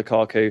Sanchez, Romelu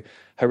Lukaku,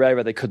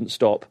 Herrera, they couldn't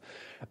stop.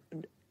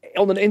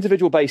 On an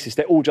individual basis,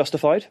 they're all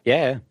justified.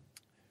 Yeah.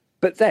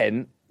 But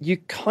then you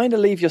kind of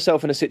leave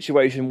yourself in a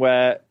situation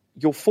where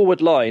your forward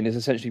line is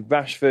essentially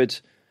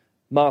Rashford,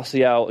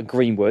 Martial and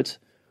Greenwood,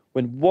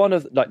 when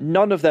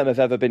none of them have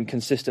ever been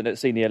consistent at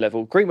senior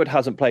level. Greenwood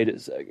hasn't played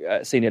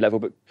at senior level,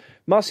 but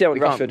Martial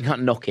and Rashford... You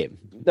can't knock him.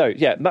 No,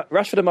 yeah.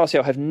 Rashford and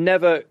Martial have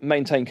never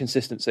maintained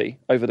consistency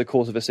over the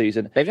course of a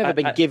season. They've never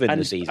been given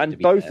the season. And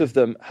both of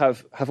them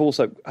have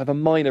also a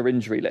minor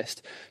injury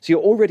list. So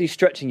you're already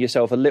stretching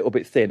yourself a little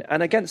bit thin.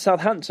 And against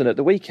Southampton at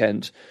the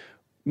weekend,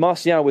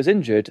 Martial was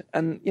injured,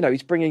 and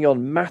he's bringing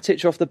on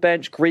Matic off the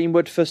bench,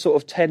 Greenwood for sort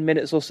of 10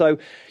 minutes or so.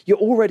 You're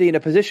already in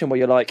a position where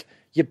you're like,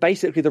 you're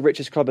basically the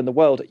richest club in the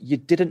world. You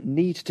didn't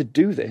need to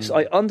do this.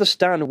 I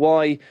understand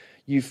why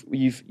you've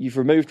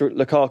removed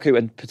Lukaku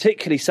and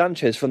particularly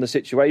Sanchez from the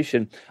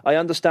situation. I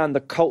understand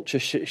the culture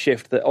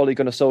shift that Ole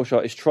Gunnar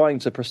Solskjaer is trying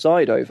to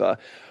preside over,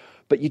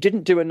 but you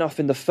didn't do enough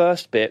in the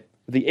first bit,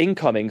 the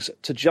incomings,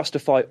 to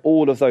justify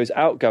all of those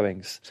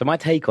outgoings. So my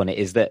take on it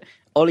is that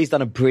Ollie's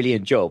done a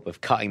brilliant job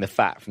of cutting the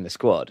fat from the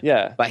squad.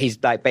 Yeah. But he's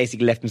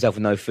basically left himself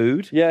with no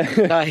food. Yeah.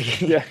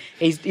 Yeah.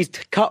 He's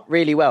cut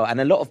really well.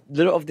 And a lot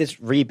of this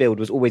rebuild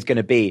was always going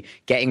to be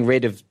getting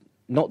rid of,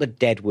 not the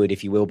dead wood,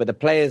 if you will, but the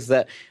players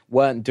that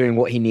weren't doing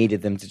what he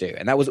needed them to do.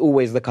 And that was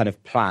always the kind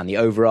of plan, the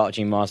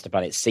overarching master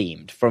plan, it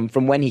seemed. From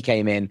when he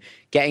came in,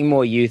 getting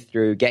more youth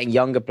through, getting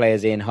younger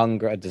players in,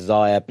 hunger, a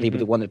desire, people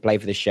that wanted to play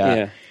for the shirt.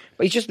 Yeah.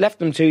 But he's just left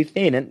them too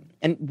thin.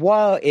 And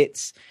while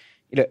it's...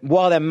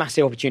 while there are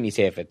massive opportunities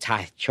here for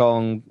Tai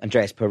Chong,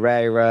 Andreas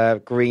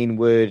Pereira,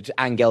 Greenwood,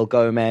 Angel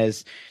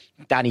Gomez,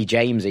 Danny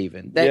James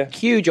even, they're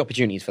huge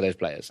opportunities for those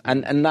players.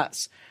 And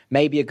that's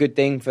maybe a good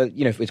thing for,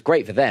 it's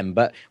great for them,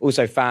 but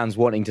also fans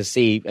wanting to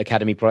see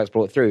academy products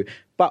brought through.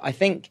 But I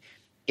think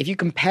if you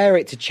compare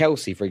it to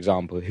Chelsea, for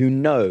example, who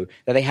know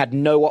that they had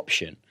no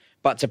option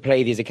but to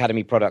play these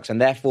academy products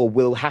and therefore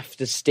will have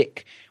to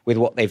stick with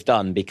what they've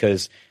done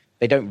because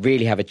they don't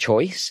really have a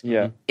choice.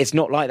 Yeah. It's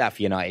not like that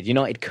for United.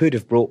 United could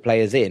have brought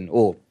players in,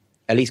 or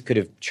at least could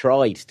have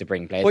tried to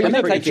bring players. Well,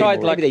 Maybe they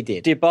tried, did. like Maybe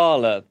they did.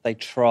 Dybala, they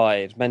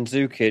tried.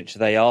 Mandzukic,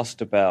 they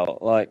asked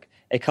about. Like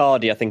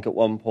Icardi, I think at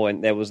one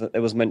point there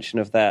was mention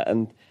of that.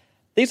 And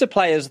these are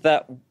players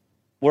that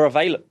were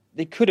available.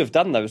 They could have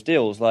done those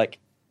deals. Like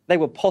they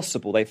were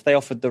possible. They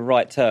offered the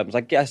right terms.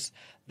 I guess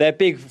their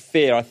big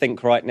fear, I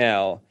think, right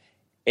now,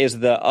 is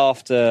that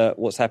after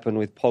what's happened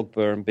with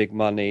Pogba and big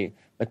money,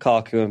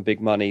 Lukaku and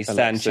big money,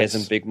 Alexis. Sanchez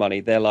and big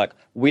money, they're like,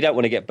 we don't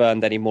want to get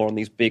burned anymore on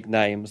these big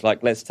names.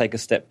 Like, let's take a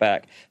step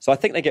back. So I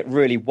think they get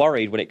really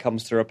worried when it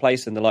comes to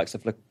replacing the likes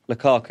of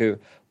Lukaku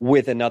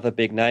with another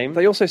big name.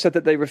 They also said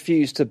that they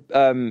refuse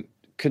to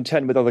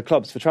contend with other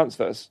clubs for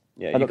transfers.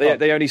 Yeah, and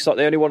they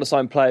only want to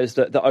sign players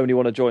that only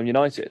want to join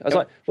United. I was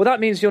like, well, that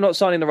means you're not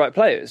signing the right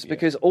players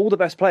because all the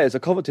best players are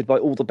coveted by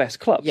all the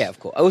best clubs. Yeah, of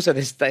course. Also,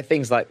 there's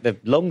things like the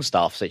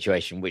Longstaff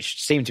situation,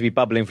 which seemed to be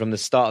bubbling from the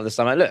start of the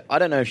summer. Look, I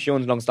don't know if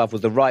Sean Longstaff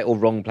was the right or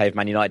wrong player of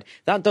Man United.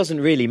 That doesn't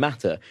really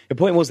matter. The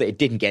point was that it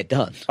didn't get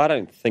done. I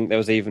don't think there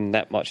was even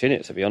that much in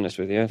it, to be honest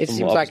with you. It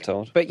seems like,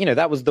 but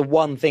that was the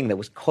one thing that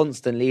was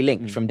constantly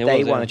linked from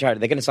day one of charity.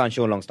 They're going to sign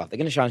Sean Longstaff. They're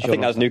going to sign Sean I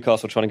think that was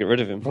Newcastle trying to get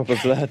rid of him.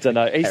 Probably. I don't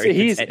know.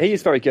 He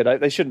is very good.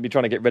 They shouldn't be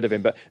trying to get rid of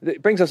him. But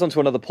it brings us on to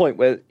another point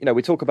where,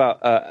 we talk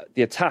about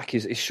the attack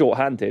is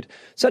short-handed.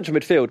 Central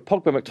midfield,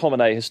 Pogba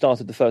McTominay has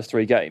started the first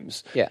 3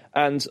 games. Yeah.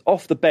 And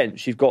off the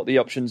bench, you've got the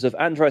options of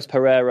Andres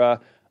Pereira.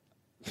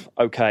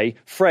 Okay,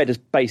 Fred has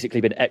basically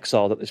been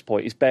exiled at this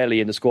point. He's barely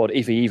in the squad,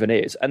 if he even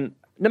is. And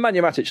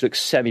Nemanja Matic looks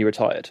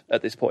semi-retired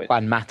at this point.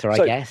 Juan Mata,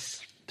 I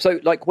guess. So,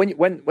 like, when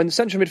the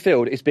central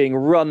midfield is being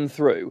run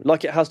through,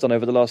 like it has done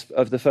over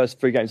the first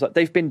 3 games, like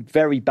they've been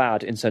very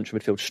bad in central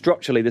midfield.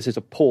 Structurally, this is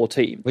a poor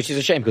team. Which is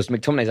a shame, because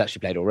McTominay's actually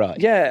played all right.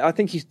 Yeah, I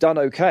think he's done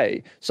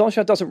okay.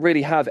 Solskjaer doesn't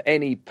really have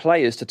any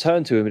players to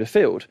turn to in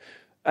midfield.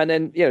 And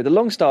then, the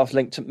Longstaff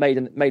link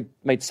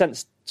made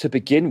sense to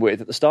begin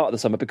with at the start of the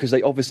summer, because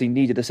they obviously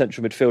needed a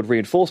central midfield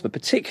reinforcement,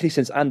 particularly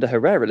since Ander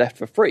Herrera left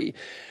for free.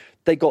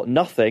 They got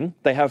nothing.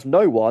 They have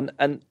no one.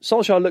 And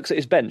Solskjaer looks at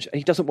his bench and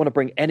he doesn't want to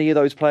bring any of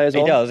those players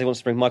on. He does. He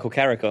wants to bring Michael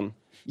Carrick on.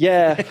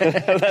 Yeah.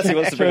 That's he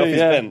wants to bring off his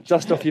bench.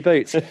 Just off your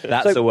boots.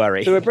 That's a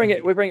worry. So we bring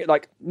it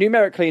like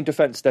numerically in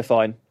defence, they're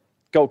fine.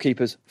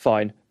 Goalkeepers,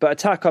 fine. But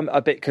attack, I'm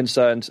a bit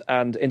concerned.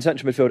 And in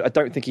central midfield, I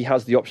don't think he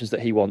has the options that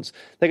he wants.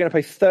 They're going to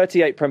play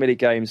 38 Premier League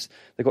games.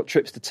 They've got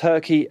trips to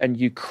Turkey and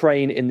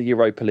Ukraine in the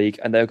Europa League.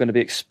 And they're going to be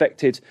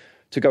expected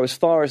to go as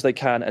far as they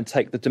can and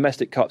take the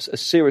domestic cups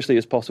as seriously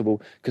as possible,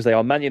 because they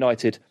are Man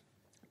United.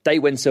 They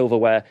win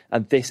silverware,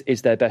 and this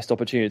is their best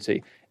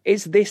opportunity.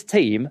 Is this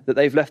team that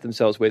they've left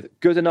themselves with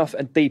good enough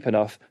and deep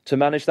enough to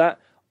manage that?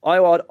 I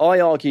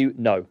argue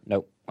no.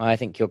 No, I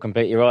think you're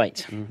completely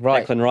right.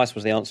 Right. Declan Rice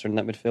was the answer in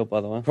that midfield,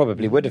 by the way.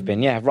 Probably would have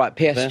been, yeah. Right,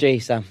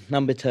 PSG, Sam,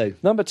 number 2.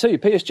 Number 2,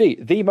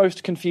 PSG, the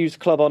most confused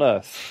club on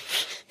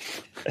earth.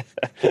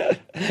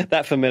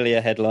 That familiar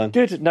headline.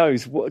 Goodness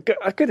knows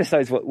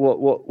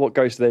what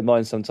goes to their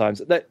minds sometimes.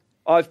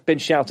 I've been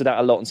shouted at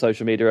a lot on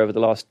social media over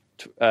the last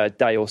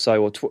day or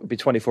so, or be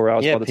 24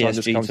 hours by the time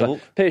this comes out.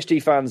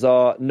 PSG fans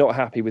are not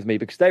happy with me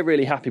because they're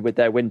really happy with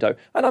their window,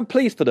 and I'm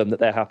pleased for them that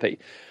they're happy.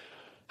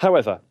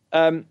 However,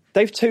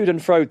 they've toed and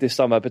froed this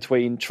summer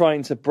between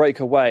trying to break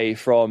away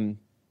from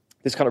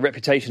this kind of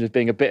reputation of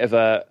being a bit of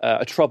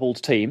a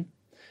troubled team,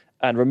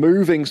 and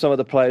removing some of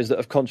the players that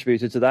have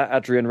contributed to that,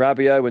 Adrien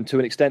Rabiot and to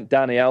an extent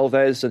Dani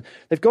Alves. And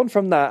they've gone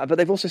from that, but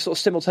they've also sort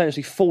of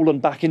simultaneously fallen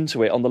back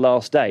into it on the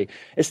last day.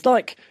 It's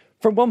like,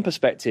 from one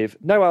perspective,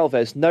 no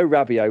Alves, no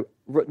Rabiot,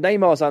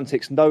 Neymar's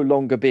antics no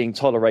longer being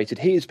tolerated.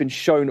 He has been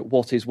shown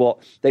what is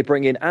what. They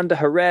bring in Ander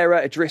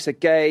Herrera, Idrissa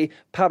Gueye,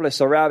 Pablo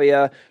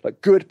Sarabia, like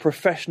good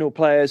professional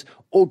players,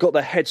 all got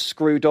their heads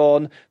screwed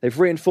on. They've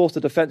reinforced the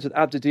defence with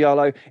Abdou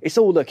Diallo. It's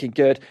all looking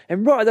good.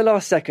 And right at the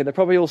last second, they're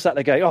probably all sat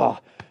there going, oh,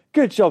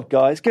 good job,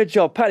 guys, good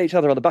job. Patting each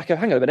other on the back.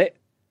 Hang on a minute.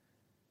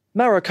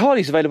 Mauro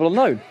Icardi's available on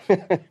loan.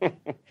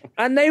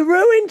 And they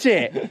ruined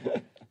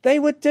it. They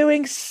were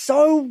doing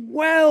so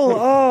well.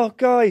 Oh,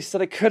 guys. So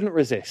they couldn't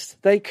resist.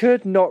 They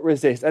could not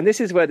resist. And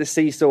this is where the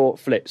seesaw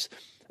flips.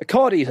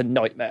 Icardi is a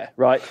nightmare,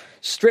 right?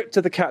 Stripped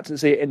to the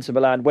captaincy at Inter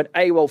Milan, went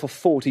AWOL for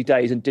 40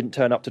 days and didn't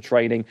turn up to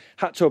training,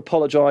 had to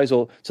apologise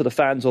to the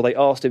fans, or they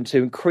asked him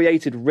to, and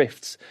created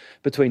rifts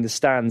between the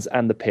stands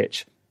and the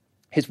pitch.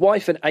 His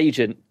wife and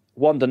agent,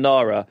 Wanda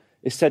Nara,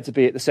 is said to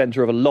be at the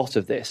centre of a lot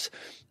of this.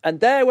 And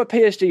there were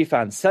PSG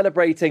fans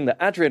celebrating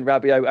that Adrien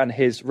Rabiot and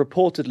his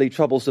reportedly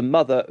troublesome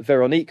mother,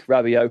 Veronique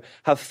Rabiot,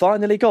 have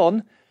finally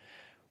gone.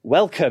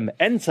 Welcome,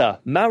 enter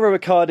Mauro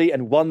Icardi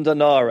and Wanda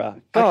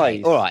Nara. Guys.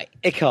 Okay, all right,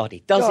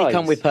 Icardi. Does he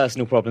come with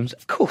personal problems?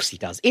 Of course he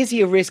does. Is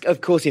he a risk? Of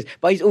course he is.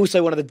 But he's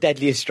also one of the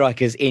deadliest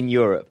strikers in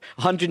Europe.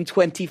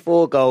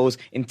 124 goals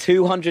in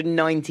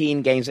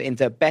 219 games for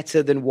Inter,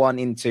 better than 1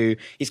 in 2.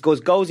 He scores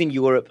goals in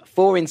Europe,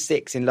 4 in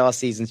 6 in last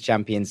season's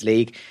Champions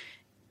League.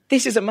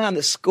 This is a man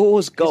that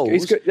scores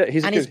goals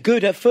and is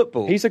good at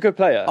football. He's a good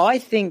player. I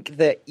think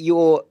that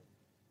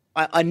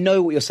I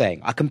know what you're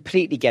saying. I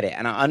completely get it.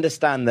 And I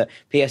understand that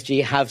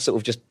PSG have sort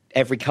of just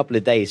every couple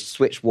of days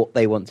switched what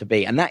they want to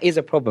be. And that is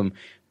a problem.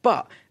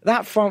 But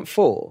that front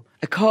four,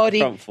 Icardi,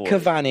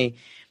 Cavani,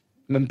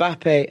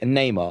 Mbappe and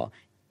Neymar,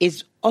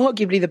 is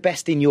arguably the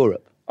best in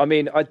Europe. I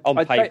mean,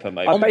 on paper,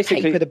 maybe. On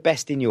paper, the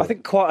best in Europe. I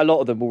think quite a lot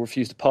of them will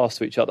refuse to pass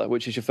to each other,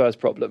 which is your first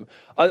problem.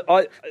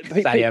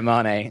 Sadio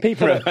Mane.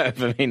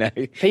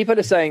 People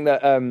are saying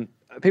that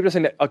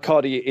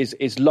Icardi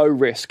is low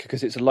risk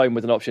because it's a loan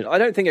with an option. I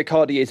don't think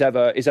Icardi is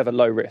ever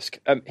low risk.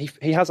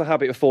 He has a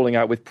habit of falling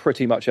out with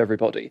pretty much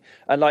everybody.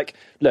 And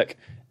look,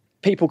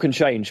 people can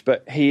change,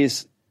 but he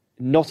is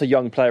not a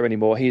young player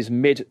anymore. He is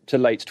mid to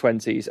late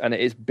 20s, and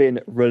it has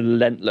been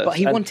relentless. But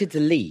he wanted to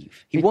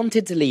leave. He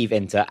wanted to leave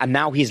Inter, and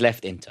now he's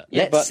left Inter.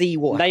 Let's see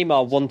what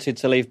Neymar wanted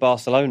to leave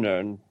Barcelona,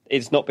 and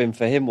it's not been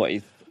for him what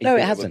he No,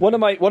 it hasn't. One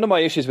of my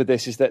issues with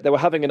this is that they were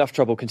having enough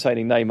trouble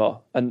containing Neymar,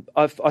 and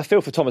I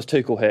feel for Thomas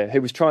Tuchel here,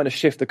 who was trying to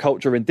shift the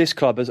culture in this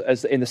club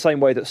as in the same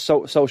way that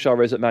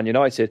Solskjaer is at Man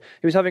United.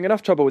 He was having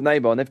enough trouble with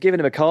Neymar, and they've given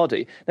him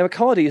Icardi. Now,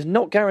 Icardi is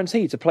not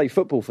guaranteed to play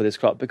football for this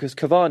club because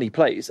Cavani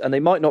plays, and they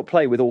might not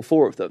play with all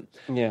 4 of them.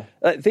 Yeah,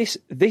 this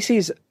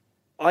is.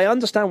 I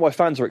understand why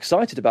fans are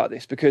excited about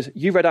this because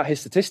you read out his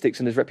statistics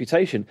and his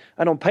reputation,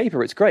 and on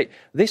paper it's great.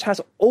 This has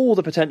all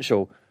the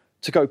potential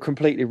to go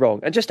completely wrong.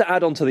 And just to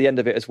add on to the end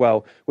of it as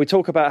well, we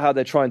talk about how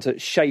they're trying to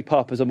shape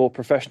up as a more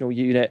professional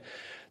unit.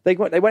 They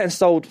went and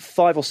sold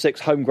 5 or 6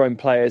 homegrown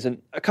players,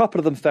 and a couple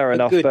of them fair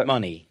enough. Good but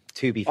money,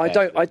 to be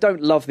fair. I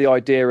don't love the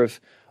idea of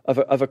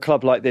a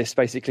club like this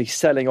basically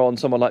selling on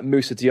someone like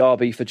Moussa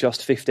Diaby for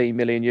just 15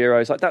 million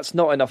euros. Like, that's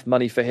not enough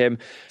money for him.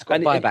 It's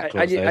got a buyback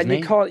clause,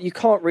 and you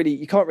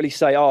can't really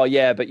say, oh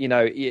yeah, but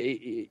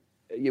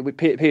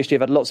PSG have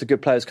had lots of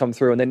good players come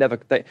through and they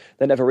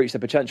never reach their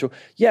potential.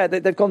 Yeah,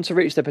 they've gone to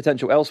reach their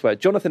potential elsewhere.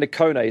 Jonathan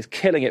Ikone is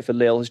killing it for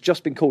Lille, has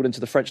just been called into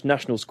the French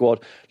national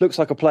squad, looks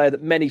like a player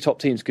that many top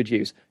teams could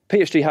use.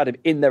 PSG had him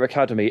in their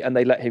academy and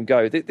they let him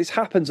go. This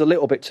happens a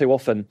little bit too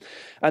often.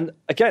 And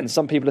again,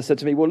 some people have said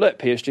to me, well, look,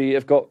 PSG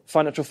have got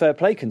financial fair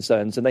play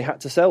concerns and they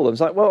had to sell them. It's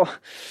like, well,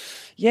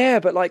 yeah,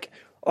 but like,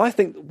 I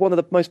think one of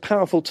the most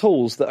powerful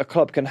tools that a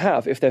club can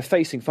have if they're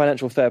facing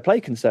financial fair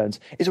play concerns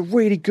is a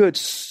really good,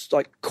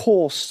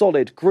 core,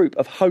 solid group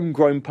of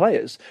homegrown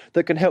players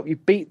that can help you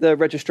beat the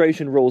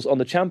registration rules on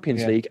the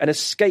Champions League and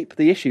escape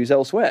the issues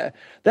elsewhere.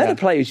 They're the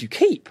players you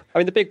keep. I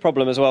mean, the big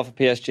problem as well for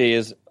PSG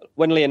is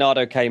when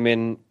Leonardo came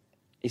in,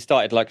 he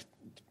started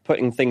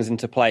putting things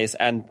into place,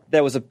 and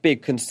there was a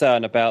big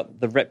concern about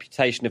the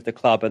reputation of the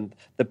club and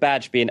the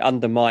badge being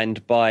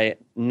undermined by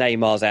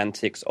Neymar's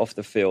antics off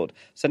the field.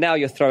 So now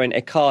you're throwing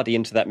Icardi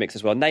into that mix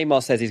as well.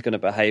 Neymar says he's going to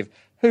behave.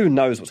 Who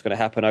knows what's going to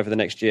happen over the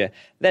next year?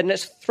 Then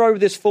let's throw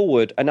this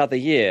forward another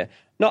year.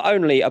 Not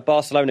only are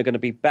Barcelona going to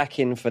be back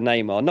in for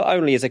Neymar, not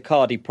only is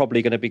Icardi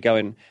probably going to be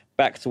going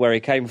back to where he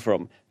came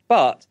from,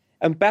 but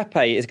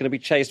Mbappe is going to be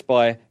chased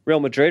by Real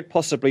Madrid,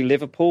 possibly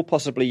Liverpool,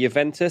 possibly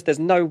Juventus. There's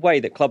no way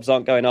that clubs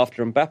aren't going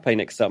after Mbappe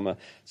next summer.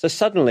 So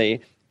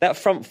suddenly, that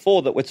front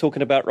four that we're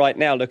talking about right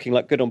now looking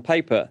like good on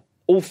paper,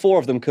 all 4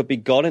 of them could be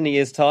gone in a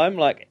year's time.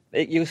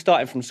 You're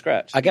starting from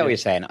scratch. I get what you're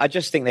saying. I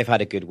just think they've had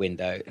a good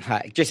window.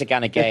 Just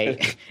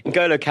Ganagay,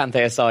 N'Golo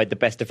Kante aside, the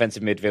best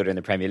defensive midfielder in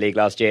the Premier League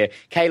last year.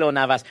 Keylor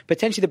Navas,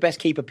 potentially the best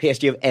keeper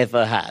PSG have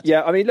ever had.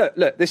 Yeah, I mean,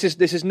 look. This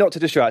is not to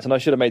distract, and I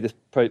should have made this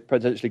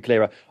potentially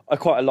clearer.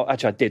 I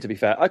did, to be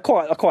fair. I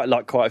quite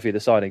like quite a few of the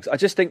signings. I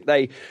just think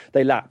they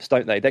lapse,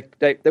 don't they?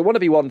 They want to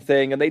be one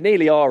thing, and they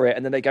nearly are it,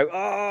 and then they go,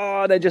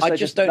 I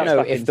just don't know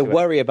if the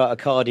worry about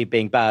Icardi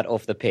being bad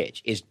off the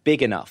pitch is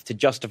big enough to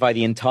justify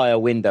the entire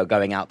window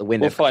going out the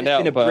window. We'll find out.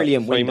 It's been a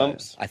brilliant 3 window,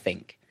 months. I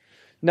think.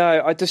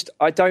 No, I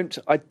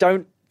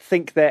don't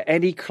think they're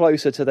any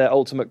closer to their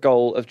ultimate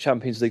goal of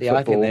Champions League football.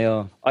 I think they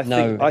are.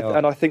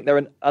 I think they're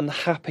an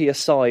unhappier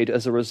side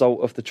as a result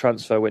of the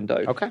transfer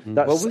window. Okay.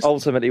 That's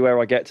ultimately where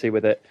I get to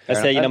with it.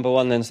 Let's say you're number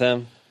 1 then,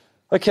 Sam.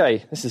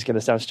 Okay, this is going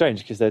to sound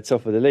strange because they're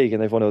top of the league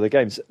and they've won all their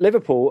games.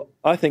 Liverpool,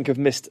 I think, have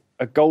missed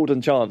a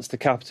golden chance to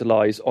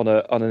capitalise on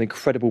an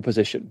incredible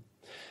position.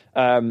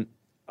 I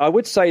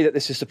would say that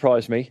this has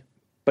surprised me,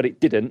 but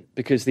it didn't,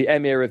 because the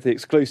emir of the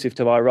exclusive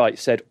to my right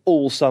said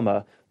all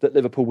summer that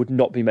Liverpool would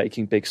not be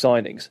making big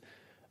signings.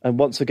 And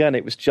once again,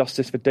 it was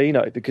justice for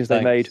Dino, because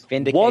they made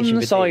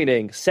one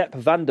signing, Sepp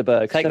van der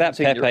Berg. Take that,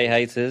 Pepe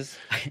haters.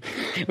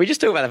 We just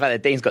talk about the fact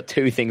that Dean's got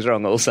 2 things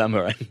wrong all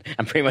summer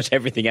and pretty much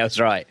everything else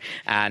right.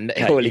 And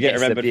you get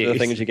remembered for the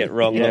things you get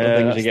wrong, not the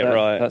things you get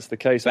right. That's the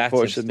case,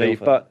 unfortunately.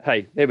 But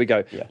hey, here we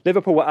go. Yeah.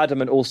 Liverpool were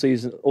adamant all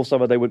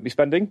summer they wouldn't be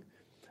spending.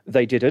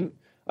 They didn't.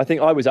 I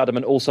think I was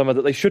adamant all summer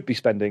that they should be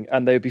spending,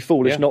 and they would be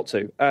foolish not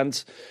to.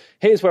 And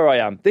here's where I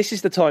am. This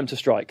is the time to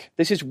strike.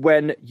 This is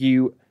when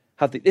you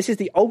have this is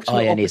the ultimate.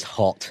 Iron is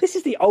hot. This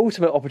is the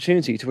ultimate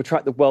opportunity to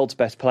attract the world's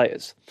best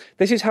players.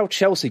 This is how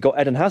Chelsea got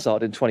Eden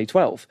Hazard in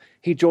 2012.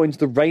 He joined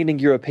the reigning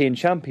European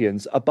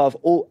champions above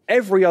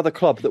every other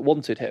club that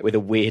wanted him. With a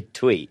weird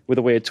tweet.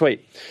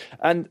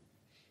 And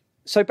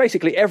so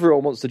basically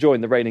everyone wants to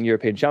join the reigning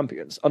European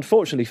champions.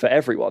 Unfortunately for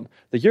everyone,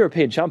 the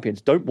European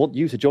champions don't want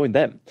you to join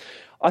them.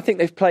 I think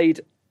they've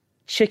played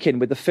chicken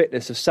with the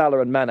fitness of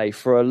Salah and Mane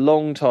for a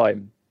long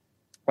time.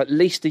 At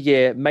least a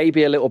year,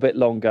 maybe a little bit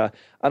longer.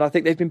 And I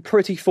think they've been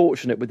pretty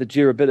fortunate with the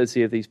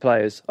durability of these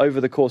players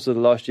over the course of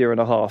the last year and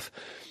a half.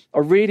 I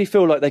really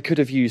feel like they could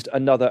have used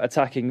another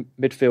attacking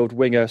midfield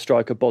winger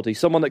striker body,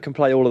 someone that can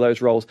play all of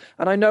those roles.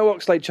 And I know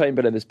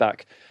Oxlade-Chamberlain is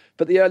back,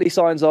 but the early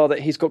signs are that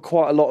he's got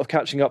quite a lot of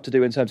catching up to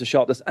do in terms of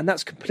sharpness, and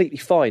that's completely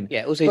fine.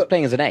 Yeah, also he's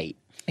playing as an 8.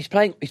 He's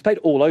played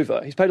all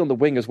over. He's played on the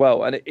wing as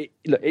well, and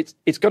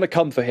it's going to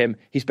come for him.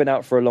 He's been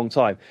out for a long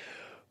time.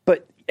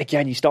 But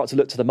again, you start to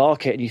look to the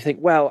market and you think,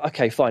 well,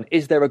 okay, fine.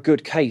 Is there a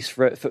good case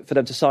for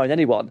them to sign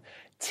anyone?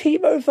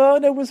 Timo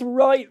Werner was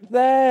right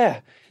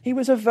there. He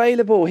was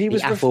available. He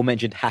was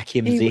aforementioned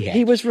Hakim Ziyech.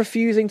 He was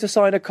refusing to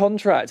sign a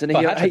contract, and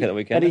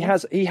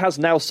he has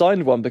now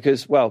signed one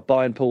because, well,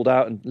 Bayern pulled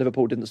out and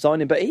Liverpool didn't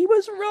sign him. But he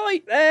was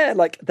right there.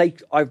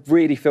 I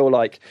really feel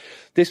like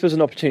this was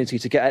an opportunity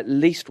to get at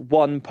least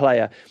one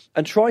player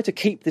and try to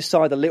keep this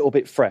side a little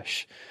bit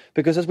fresh.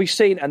 Because as we've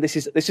seen, and this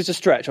is a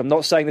stretch, I'm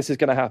not saying this is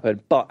going to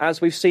happen, but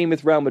as we've seen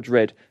with Real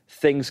Madrid,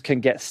 things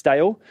can get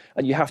stale,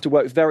 and you have to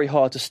work very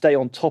hard to stay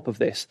on top of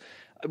this.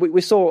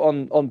 We saw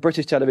on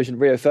British television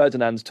Rio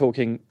Ferdinand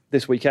talking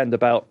this weekend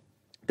about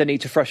the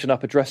need to freshen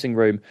up a dressing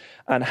room,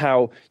 and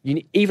how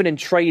even in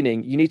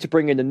training, you need to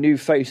bring in a new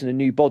face and a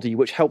new body,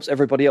 which helps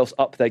everybody else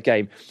up their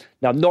game.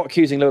 Now, I'm not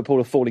accusing Liverpool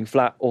of falling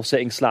flat or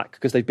sitting slack,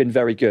 because they've been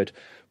very good.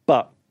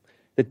 But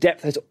the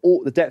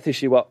depth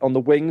issue on the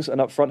wings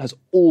and up front has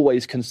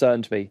always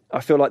concerned me.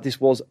 I feel like this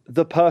was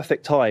the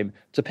perfect time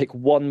to pick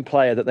one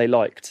player that they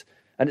liked.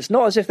 And it's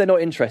not as if they're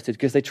not interested,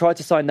 because they tried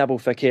to sign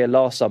Nabil Fekir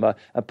last summer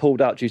and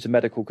pulled out due to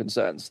medical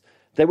concerns.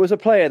 There was a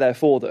player there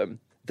for them.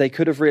 They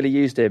could have really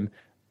used him,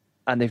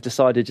 and they've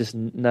decided just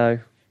no.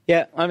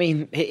 Yeah, I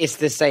mean, it's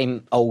the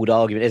same old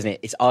argument, isn't it?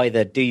 It's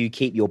either do you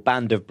keep your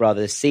band of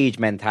brothers, siege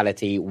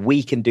mentality,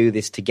 we can do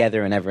this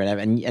together and ever,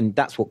 and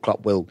that's what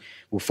Klopp will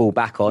fall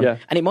back on. Yeah.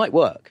 And it might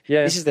work.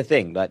 Yeah. This is the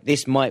thing, like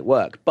this might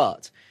work,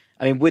 but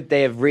I mean, would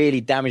they have really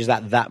damaged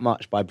that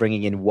much by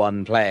bringing in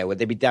one player? Would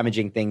they be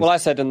damaging things? Well, I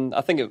said, and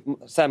I think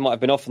Sam might have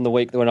been off in the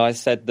week when I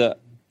said that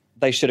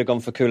they should have gone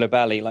for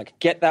Koulibaly. Like,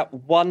 get that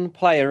one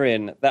player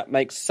in that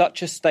makes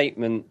such a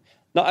statement,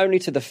 not only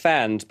to the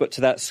fans, but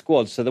to that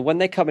squad, so that when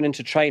they're coming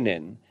into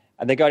training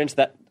and they're going into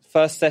that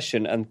first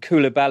session and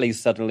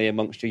Koulibaly's suddenly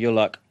amongst you, you're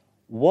like,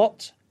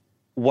 what?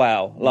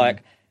 Wow.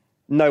 Like,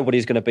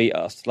 nobody's going to beat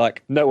us.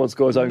 Like, No one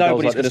scores own goals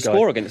nobody's like going to this guy.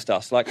 score against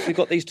us. Like, we've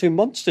got these two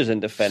monsters in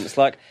defence.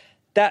 Like,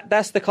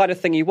 that's the kind of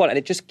thing you want, and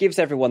it just gives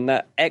everyone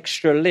that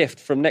extra lift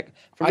from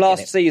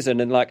last season,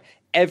 and like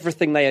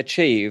everything they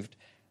achieved.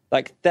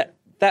 Like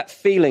that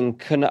feeling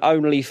can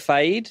only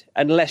fade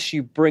unless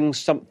you bring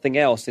something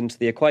else into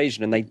the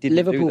equation, and they didn't.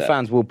 Liverpool do that.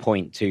 fans will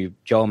point to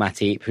Joel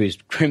Matip, who's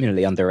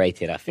criminally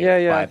underrated, I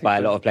think, by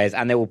a lot of players,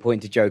 and they will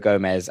point to Joe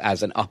Gomez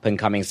as an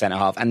up-and-coming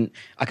centre-half. And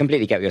I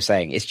completely get what you're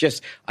saying. It's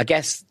just, I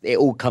guess it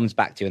all comes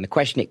back to, and the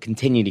question it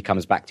continually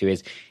comes back to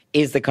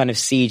is the kind of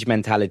siege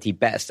mentality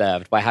better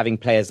served by having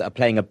players that are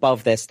playing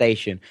above their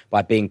station,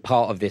 by being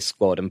part of this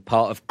squad and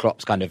part of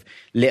Klopp's kind of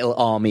little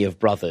army of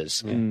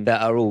brothers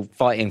that are all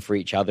fighting for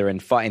each other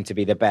and fighting to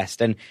be the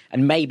best? And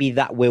maybe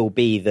that will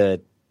be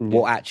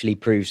what actually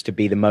proves to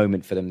be the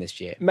moment for them this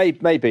year.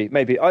 Maybe.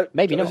 Maybe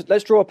not.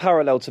 Let's draw a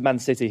parallel to Man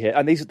City here,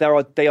 and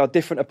they are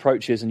different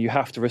approaches, and you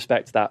have to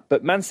respect that.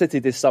 But Man City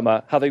this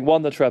summer, having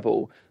won the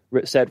treble,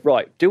 said,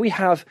 right, do we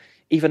have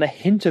even a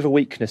hint of a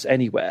weakness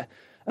anywhere?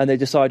 And they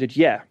decided,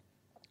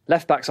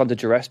 left back's under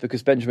duress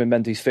because Benjamin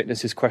Mendy's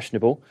fitness is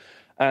questionable,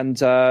 and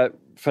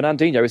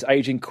Fernandinho is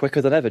ageing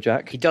quicker than ever,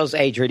 Jack. He does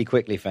age really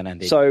quickly,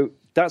 Fernandinho. So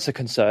that's a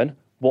concern.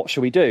 What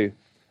should we do?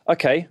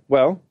 Okay,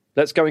 well,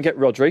 let's go and get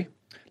Rodri.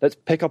 Let's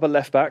pick up a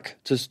left back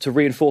to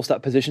reinforce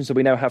that position, so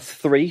we now have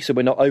three, so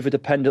we're not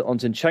over-dependent on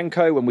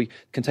Zinchenko, and we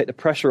can take the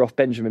pressure off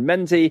Benjamin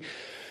Mendy.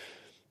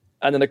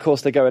 And then, of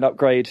course, they go and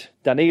upgrade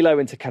Danilo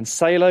into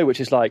Cancelo, which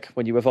is like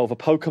when you evolve a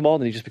Pokemon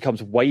and he just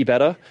becomes way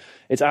better.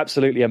 It's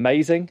absolutely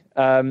amazing.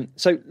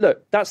 So,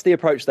 look, that's the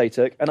approach they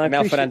took. And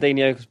now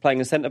Fernandinho is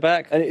playing a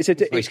centre-back. And he's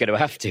going to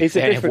have to. It's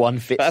they have one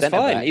fit That's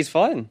centre-back. fine. He's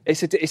fine.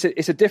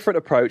 It's a different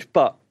approach,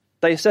 but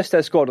they assessed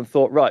their squad and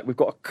thought, right, we've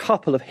got a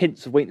couple of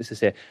hints of weaknesses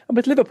here. And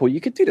with Liverpool, you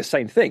could do the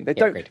same thing.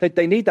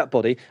 They need that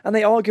body, and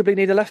they arguably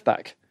need a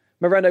left-back.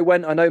 Moreno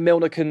went. I know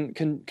Milner can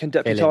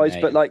deputise,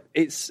 but like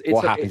it's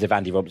what happens if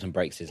Andy Robertson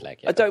breaks his leg?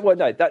 I don't. Well,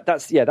 no,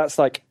 that's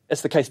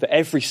the case for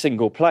every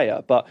single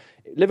player. But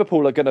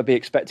Liverpool are going to be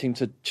expecting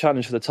to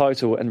challenge for the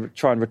title and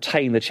try and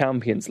retain the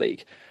Champions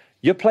League.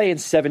 You're playing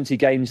 70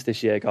 games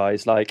this year,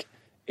 guys. Like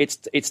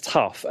it's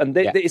tough, and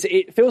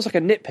it feels like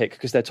a nitpick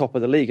because they're top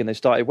of the league and they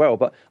started well.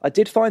 But I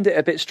did find it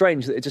a bit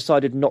strange that they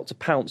decided not to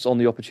pounce on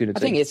the opportunity. I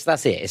think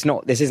that's it. It's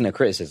not. This isn't a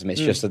criticism. It's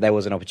just that there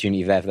was an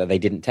opportunity there that they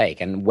didn't take,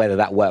 and whether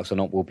that works or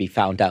not will be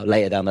found out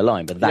later down the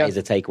line. But that is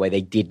a takeaway.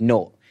 They did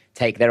not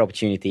take their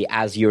opportunity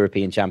as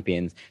European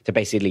champions to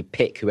basically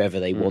pick whoever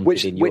they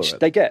wanted in Europe. Which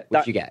they get.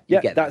 Which you get.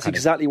 Yeah, that's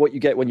exactly what you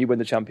get when you win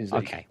the Champions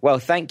League. Okay. Well,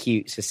 thank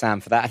you to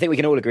Sam for that. I think we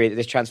can all agree that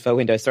this transfer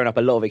window has thrown up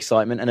a lot of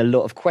excitement and a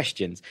lot of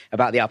questions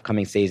about the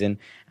upcoming season.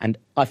 And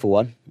I, for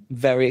one,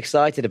 very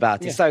excited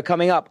about it. Yeah. So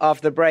coming up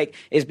after the break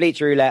is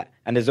Bleacher Roulette.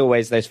 And as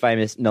always, those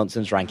famous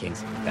nonsense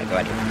rankings. Don't go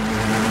ahead.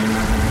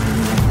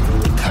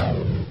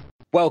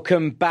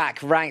 Welcome back,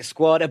 Rank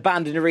Squad.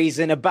 Abandon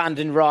reason,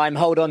 abandon rhyme.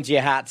 Hold on to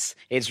your hats.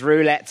 It's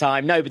roulette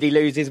time. Nobody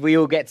loses. We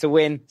all get to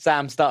win.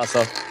 Sam, start us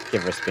off.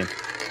 Give her a spin.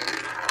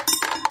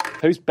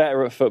 Who's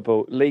better at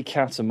football, Lee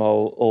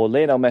Cattermole or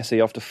Lionel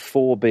Messi after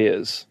 4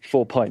 beers,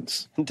 4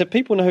 pints? Do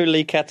people know who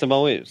Lee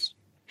Cattermole is?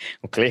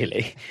 Well,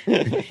 clearly.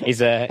 He's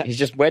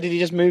just. Where did he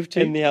just move to?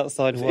 In the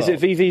outside world. Is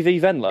it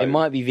VVV Venlo? It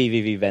might be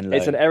VVV Venlo.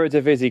 It's an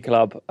Eredivisie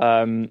club.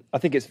 I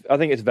think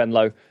it's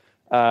Venlo.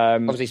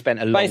 Obviously spent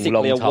a long time.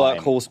 Basically a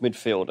workhorse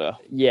midfielder.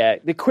 Yeah,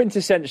 the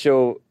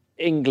quintessential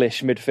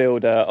English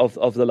midfielder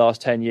of the last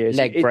 10 years.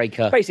 Leg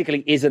breaker. It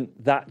basically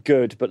isn't that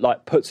good, but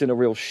like puts in a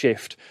real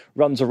shift,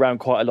 runs around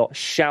quite a lot,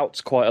 shouts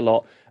quite a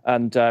lot,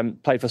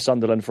 and played for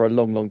Sunderland for a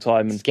long, long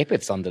time. And Skip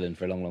at Sunderland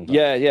for a long, long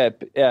time.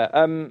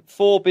 Yeah.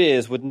 4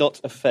 beers would not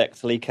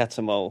affect Lee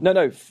Cattermole. No,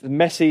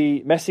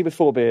 Messi with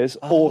 4 beers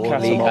or Lee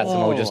Cattermole.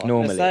 Cattermole just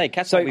normally.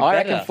 Cattermole would be I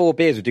reckon better. 4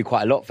 beers would do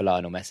quite a lot for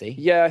Lionel Messi.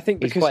 Yeah, I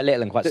think He's because quite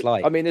little and quite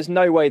slight. I mean, there's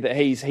no way that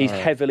he's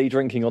heavily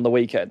drinking on the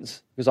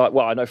weekends. Because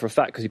I know for a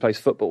fact because he plays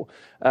football.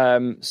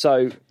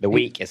 So The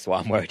weak is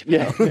what I'm worried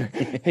about.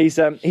 yeah,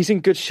 he's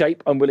in good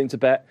shape. I'm willing to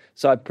bet.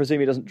 So I presume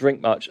he doesn't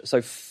drink much.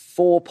 So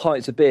 4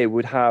 pints of beer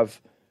would ruin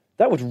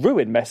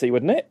Messi,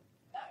 wouldn't it?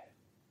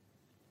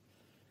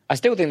 I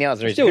still think the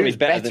answer is Still who's is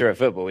better better at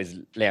football is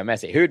Leo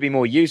Messi. Who would be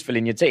more useful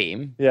in your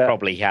team? Yeah.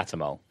 Probably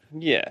Cattermole.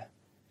 Yeah.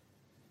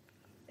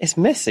 It's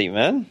Messi,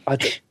 man.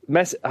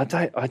 Messi,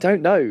 I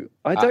don't know.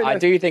 I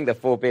do think the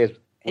 4 beers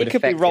He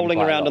could be rolling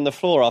around on the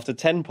floor after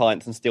 10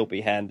 pints and still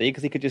be handy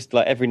because he could just,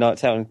 like, every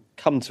night out and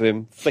come to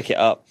him, flick it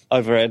up,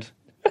 overhead,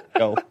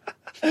 goal.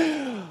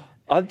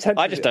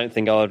 I just don't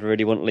think I would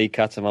really want Lee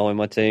Cattermole in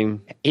my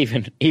team.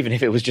 Even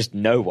if it was just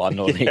no one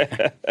or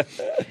the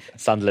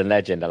Sunderland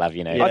legend, I'll have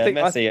you know. Yeah. I think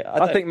Messi,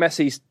 I think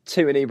Messi's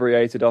too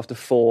inebriated after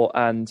 4,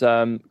 and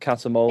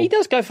Cattermole. He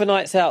does go for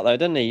nights out, though,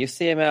 doesn't he? You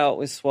see him out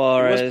with He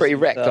Suarez. was pretty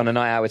wrecked and stuff. on a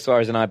night out with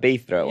Suarez and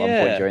Ibiza at one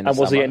Yeah. point during the And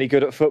was summer. he any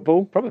good at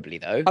football? Probably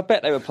though. I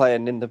bet they were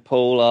playing in the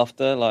pool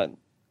after, like,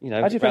 you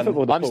know. How do you play around-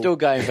 football? The I'm pool? still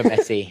going for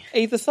Messi.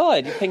 Either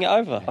side, you ping it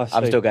over. I I'm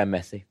see. still going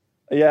Messi.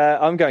 Yeah,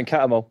 I'm going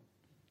Cattermole.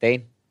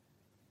 Dean?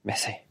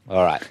 Messi.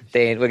 All right.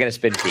 Dean, we're going to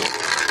spin for you.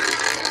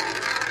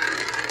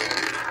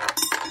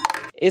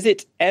 Is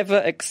it ever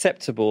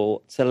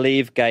acceptable to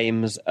leave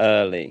games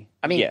early?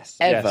 I mean, yes.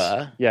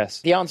 ever? Yes.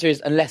 The answer is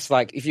unless,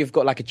 like, if you've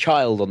got, like, a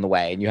child on the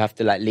way and you have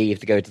to, like, leave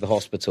to go to the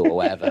hospital or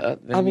whatever,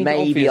 then I mean,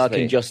 maybe I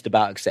obviously. can just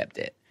about accept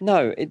it.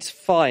 No, it's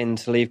fine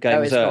to leave games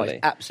No, it's not. early. It's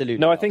absolutely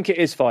No, I not. think it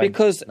is fine.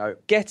 Because No.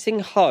 getting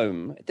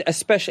home,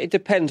 especially, it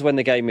depends when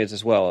the game is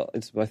as well.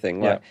 It's my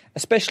thing. Like, Yeah.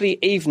 especially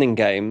evening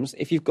games,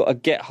 if you've got to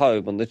get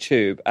home on the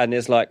tube and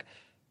there's like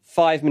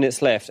 5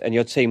 minutes left and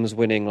your team's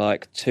winning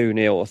like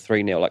 2-0 or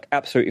 3-0, like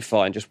absolutely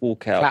fine. Just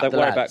walk out. Clap Don't the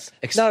worry lads.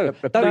 about don't worry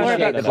Appreciate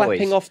about the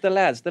clapping boys. off the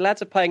lads. The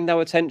lads are paying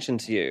no attention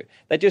to you.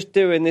 They're just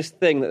doing this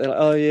thing that they're like,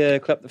 oh yeah,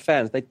 clap the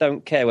fans. They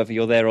don't care whether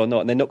you're there or not,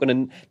 and they're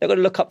going to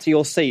look up to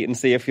your seat and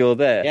see if you're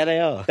there. Yeah, they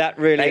are. That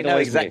really They know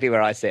annoys exactly me.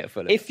 where I sit at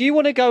Fulham. If you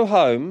want to go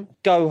home,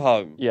 go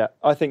home. Yeah,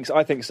 I think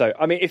so.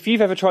 I mean, if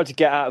you've ever tried to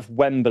get out of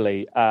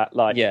Wembley at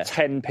like Yeah.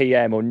 10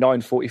 p.m. or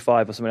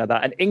 9:45 or something like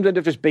that, and England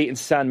have just beaten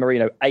San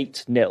Marino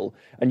 8-0,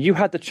 and you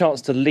had the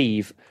chance to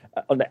leave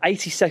on the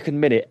 82nd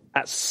minute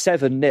at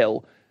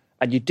 7-0,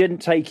 and you didn't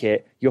take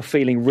it, you're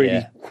feeling really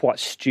Yeah. quite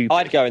stupid.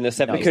 I'd go in the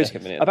 72nd because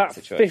minute. of about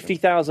that situation.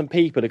 50,000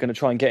 people are going to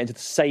try and get into the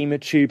same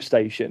tube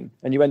station,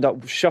 and you end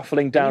up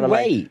shuffling down a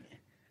lane. Wait.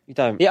 You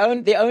don't.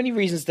 The only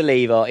reasons to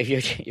leave are if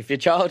you're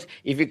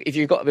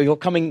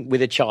coming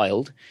with a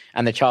child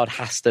and the child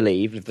has to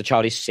leave, if the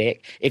child is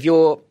sick, if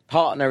your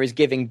partner is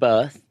giving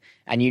birth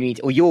and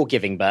you're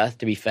giving birth,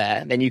 to be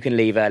fair, then you can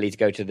leave early to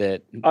go to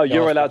the. Oh, the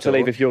you're allowed to hospital.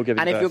 leave if you're giving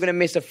And if birth. you're going to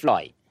miss a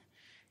flight,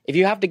 if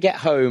you have to get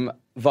home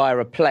via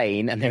a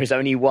plane and there is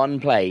only one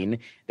plane,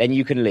 then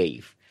you can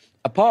leave.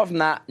 Apart from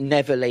that,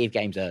 never leave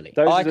games early.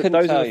 Those I are the, couldn't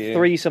those tell are the you.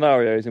 3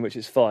 scenarios in which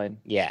it's fine.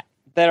 Yeah.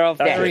 There are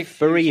very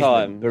few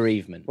times.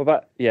 Bereavement. What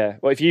about, yeah,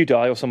 if you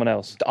die or someone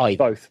else? Either.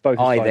 Both is Either.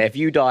 fine. If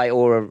you die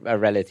or a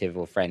relative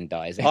or friend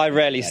dies. I've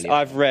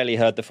rarely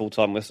heard the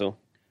full-time whistle.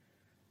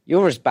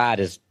 You're as bad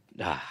as.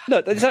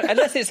 Look,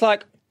 unless it's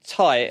like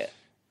tight.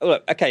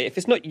 Look, okay, if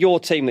it's not your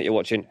team that you're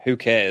watching, who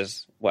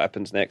cares what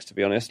happens next? To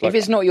be honest, If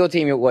it's not your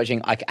team you're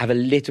watching, I have a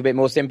little bit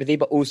more sympathy,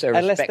 but also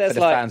unless respect there's for the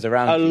like fans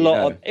around a you. lot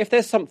you know. of, if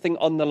there's something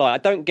on the line, I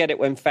don't get it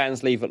when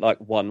fans leave at like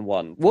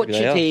 1-1. Watch Maybe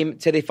they your are. team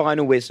to the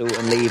final whistle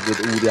and leave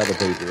with all the other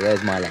people.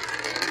 There's my luck.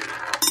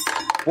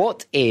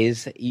 What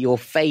is your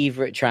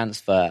favourite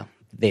transfer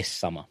this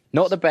summer?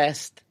 Not the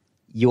best,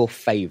 your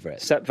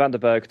favourite. Sepp van der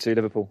Berg to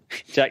Liverpool.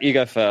 Jack, you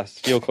go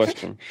first. Your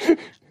question.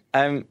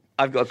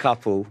 I've got a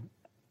couple.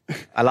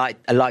 I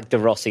like De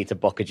Rossi to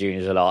Boca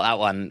Juniors a lot. That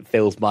one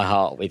fills my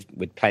heart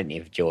with plenty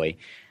of joy.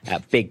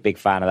 Big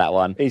fan of that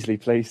one. Easily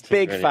pleased.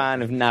 Big Really.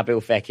 fan of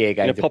Nabil Fekir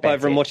going You to pop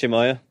over and Betis. watch him,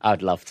 are you?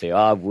 I'd love to.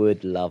 I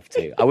would love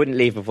to. I wouldn't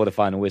leave before the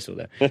final whistle,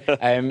 though.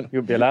 You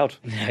wouldn't be allowed.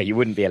 No, you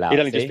wouldn't be allowed. He'd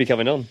only to. just be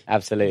coming on.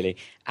 Absolutely.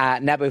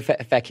 Nabil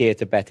Fekir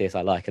to Betis,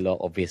 I like a lot,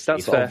 obviously,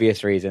 That's for fair.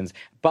 obvious reasons.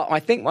 But I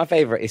think my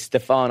favourite is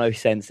Stefano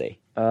Sensi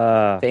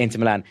to Inter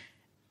Milan.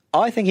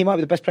 I think he might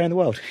be the best player in the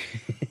world.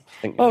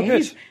 Oh,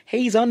 good.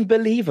 He's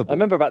unbelievable. I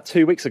remember about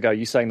 2 weeks ago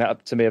you saying that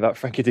up to me about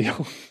Frankie de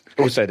Jong.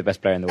 Also the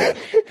best player in the world.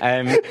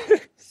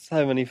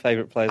 So many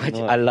favourite players. in the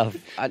world.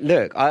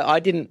 I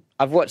didn't.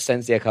 I've watched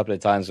Sensi a couple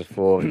of times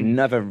before.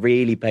 Never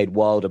really paid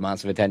wild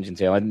amounts of attention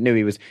to him. I knew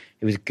he was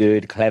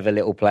good, clever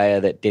little player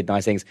that did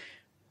nice things.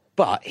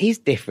 But he's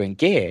different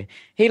gear.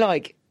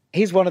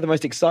 He's one of the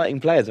most exciting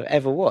players I've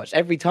ever watched.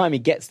 Every time he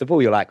gets the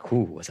ball, you're like,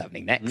 ooh, what's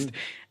happening next?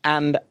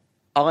 And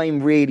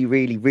I'm really,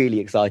 really, really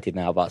excited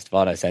now about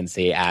Stefano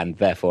Sensi, and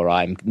therefore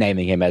I'm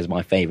naming him as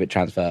my favourite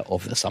transfer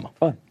of the summer.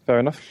 Fine, fair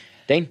enough.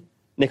 Dean?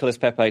 Nicolas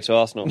Pepe to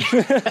Arsenal.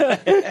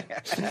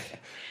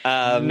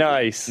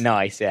 Nice.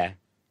 Nice, yeah.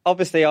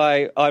 obviously,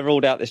 I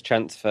ruled out this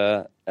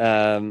transfer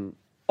on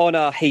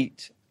our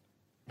heat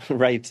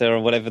rater or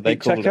whatever they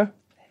call it.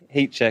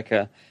 Heat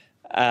checker.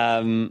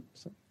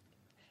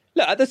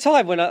 Look, at the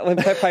time when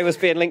Pepe was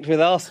being linked with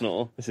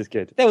Arsenal, This is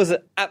good. there was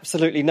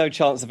absolutely no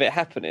chance of it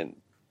happening.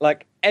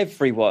 Like,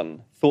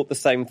 everyone thought the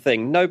same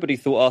thing. Nobody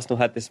thought Arsenal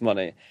had this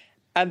money.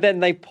 And then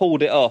they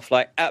pulled it off.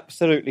 Like,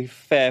 absolutely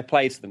fair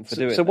play to them for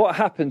doing it. So what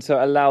happened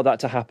to allow that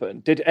to happen?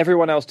 Did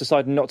everyone else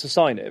decide not to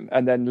sign him,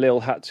 and then Lille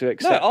had to No,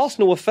 accept?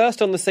 Arsenal were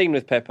first on the scene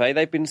with Pepe.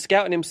 They've been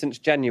scouting him since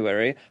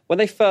January. When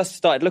they first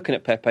started looking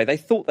at Pepe, they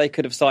thought they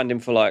could have signed him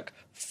for like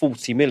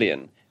 40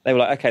 million. They were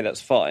like, okay,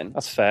 that's fine.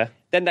 That's fair.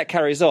 Then that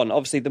carries on.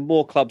 Obviously, the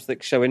more clubs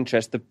that show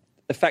interest,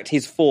 the fact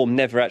his form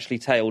never actually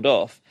tailed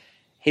off,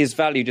 his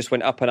value just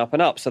went up and up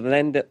and up. So they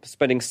ended up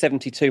spending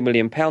 £72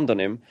 million on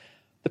him.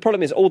 The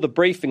problem is all the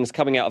briefings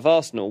coming out of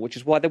Arsenal, which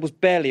is why there was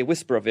barely a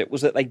whisper of it,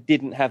 was that they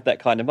didn't have that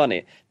kind of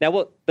money.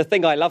 Now, the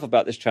thing I love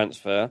about this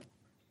transfer,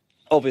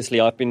 obviously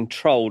I've been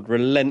trolled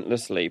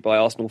relentlessly by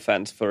Arsenal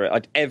fans for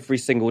it. Every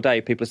single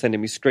day people are sending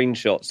me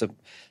screenshots of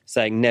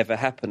saying never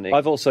happening.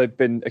 I've also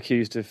been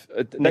accused of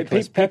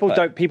Nicolas people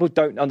Pepe.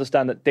 don't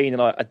understand that Dean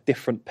and I are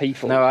different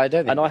people. No, I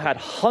don't think And I had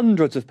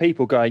hundreds of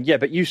people going, yeah,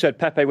 but you said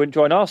Pepe wouldn't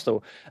join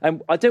Arsenal,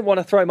 and I didn't want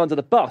to throw him under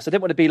the bus. I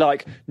didn't want to be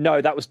like, no,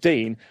 that was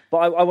Dean, but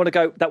I want to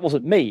go, that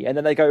wasn't me. And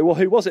then they go, well,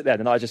 who was it then?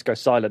 And I just go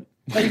silent.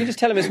 No, you can just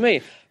tell him it's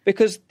me,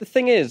 because the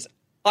thing is,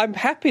 I'm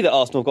happy that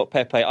Arsenal got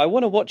Pepe. I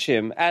want to watch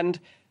him, and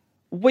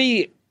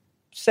we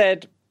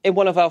said in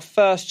one of our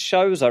first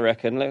shows, I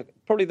reckon, like,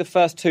 probably the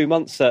first 2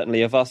 months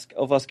certainly of us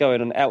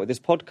going on out with this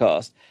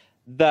podcast,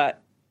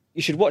 that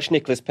you should watch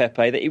Nicolas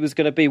Pepe, that he was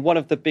going to be one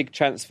of the big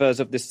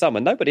transfers of this summer.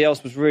 Nobody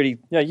else was really...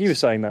 Yeah, you were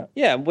saying that.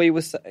 Yeah, and we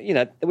were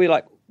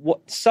like,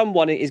 what?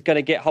 Someone is going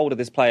to get hold of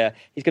this player.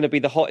 He's going to be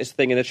the hottest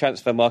thing in the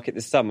transfer market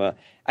this summer.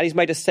 And he's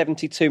made a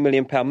 £72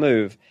 million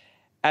move.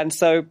 And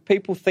so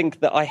people think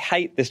that I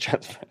hate this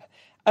transfer.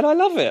 And I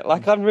love it.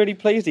 Like, I'm really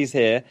pleased he's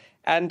here.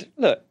 And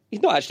look,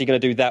 he's not actually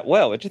going to do that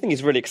well. I just think he's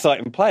a really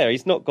exciting player.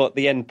 He's not got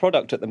the end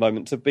product at the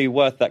moment to be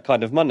worth that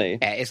kind of money.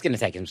 Yeah, it's going to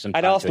take him some time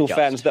And Arsenal to adjust.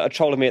 fans that are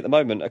trolling me at the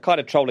moment are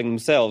kind of trolling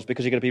themselves,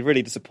 because you're going to be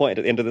really disappointed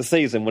at the end of the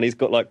season when he's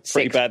got like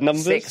pretty bad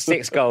numbers.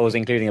 Six goals,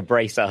 including a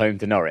brace at home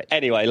to Norwich.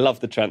 Anyway, love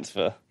the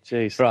transfer.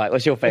 Jeez. Right,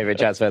 what's your favourite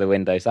transfer of the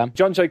window, Sam?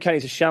 John Joe Kenny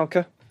to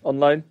Schalke on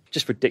loan.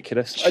 Just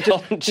ridiculous.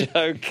 John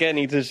Joe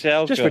Kenny to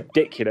Schalke. Just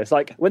ridiculous.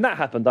 Like, when that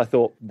happened, I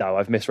thought, no,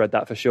 I've misread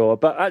that for sure.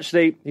 But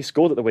actually, he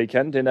scored at the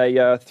weekend in a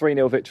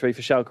 3-0 victory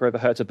for Schalke over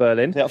Hertha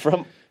Berlin. Up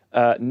front.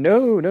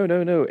 No.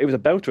 It was a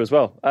belter as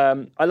well.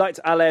 I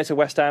liked Allaire to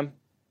West Ham.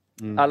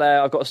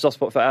 Allaire, I've got a soft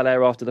spot for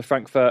Allaire after the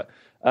Frankfurt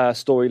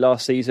story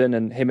last season,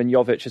 and him and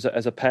Jovic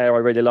as a pair I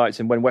really liked.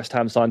 And when West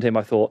Ham signed him,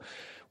 I thought,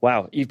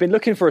 wow, you've been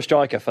looking for a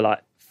striker for like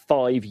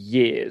 5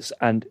 years,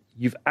 and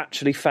you've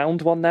actually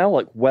found one now.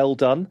 Like, well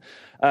done.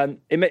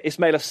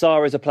 Ismail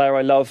Assar is a player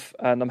I love,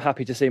 and I'm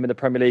happy to see him in the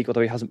Premier League,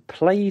 although he hasn't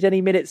played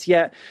any minutes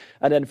yet.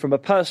 And then from a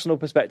personal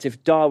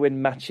perspective,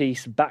 Darwin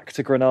Machis back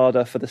to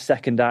Granada for the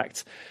second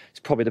act. He's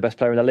probably the best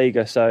player in the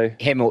Liga. So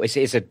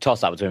It's a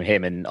toss-up between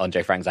him and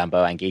Andre Frank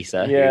Zambo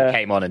Anguissa, Yeah. who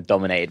came on and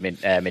dominated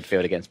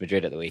midfield against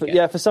Madrid at the weekend. But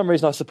yeah, for some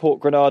reason I support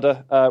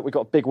Granada. We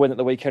got a big win at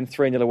the weekend,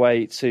 3-0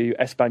 away to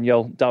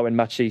Espanyol. Darwin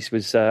Machis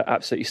was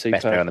absolutely superb.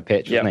 Best player on the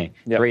pitch, wasn't he?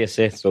 Yeah. 3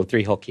 assists, or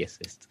 3 hockey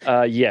assists.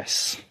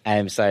 Yes.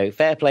 So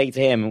fair play to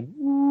him.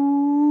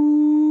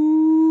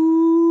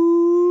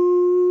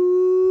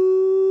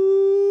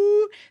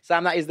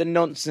 Sam, that is the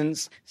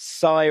nonsense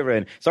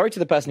siren. Sorry to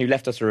the person who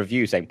left us a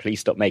review saying, please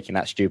stop making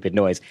that stupid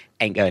noise.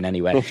 Ain't going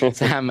anywhere.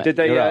 Sam, Did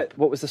they? you're up.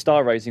 What was the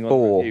star rating on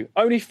 4. the review?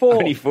 Only 4.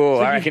 Only 4.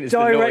 So I you reckon it's the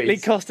directly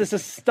noise. cost us a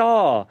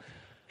star.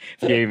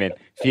 Fuming.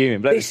 Bloody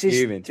This is-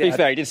 fuming. To be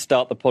fair, he did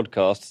start the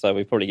podcast, so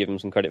we probably give him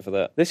some credit for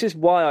that. This is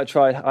why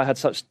I had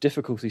such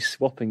difficulty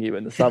swapping you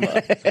in the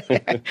summer,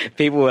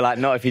 People were like,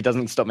 not if he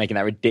doesn't stop making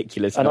that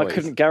ridiculous and noise. I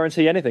couldn't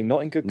guarantee anything. Not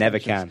in good. Never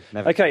conscience. can,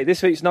 never Okay,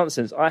 this week's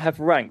nonsense. I have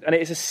ranked, and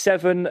it is a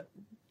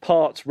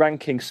 7-part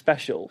ranking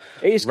special.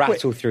 It is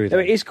Rattle quick. through No, them.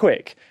 it is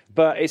quick,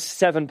 but it's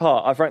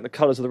 7-part. I've ranked the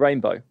colours of the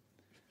rainbow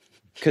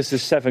because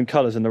there's 7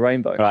 colours in the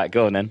rainbow. Right,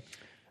 go on then.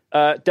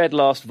 Dead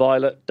last,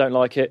 violet. Don't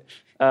like it.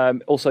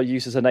 Also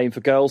used as a name for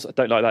girls.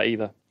 Don't like that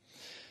either.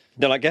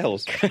 They're like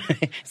girls.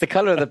 It's the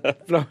colour of the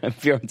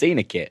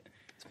Fiorentina kit.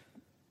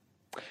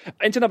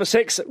 Into number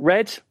 6,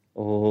 red.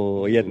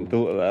 Oh, you hadn't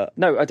thought of that.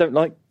 No, I don't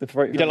like the.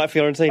 You don't like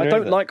Fiorentina? I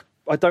don't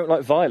either?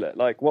 like violet.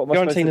 Like, what am I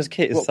supposed to? Fiorentina's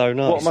kit is so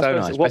nice. What am I So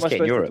supposed nice. to? What Best am I kit in supposed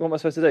to? Europe. What am I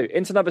supposed to do?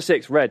 Into number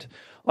 6, red.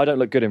 I don't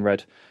look good in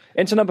red.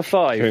 Into number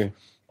 5, True.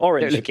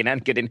 orange. Looking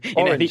and good in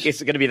Orange.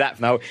 it's going to be that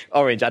from now.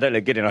 Orange, I don't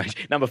look good in orange.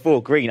 Number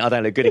 4, green, I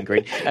don't look good in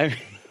green.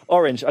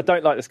 Orange. I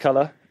don't like this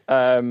colour. Do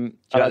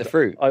you like the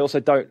fruit? I also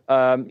don't.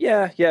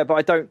 Yeah,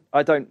 but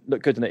I don't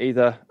look good in it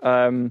either.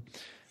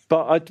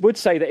 But I would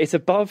say that it's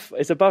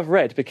above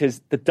red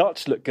because the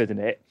Dutch look good in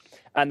it,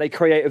 and they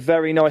create a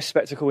very nice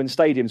spectacle in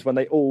stadiums when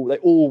they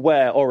all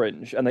wear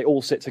orange and they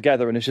all sit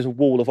together and it's just a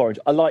wall of orange.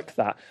 I like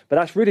that, but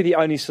that's really the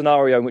only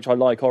scenario in which I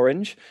like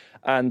orange,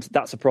 and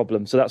that's a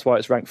problem. So that's why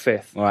it's ranked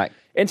 5th. All right.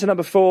 Into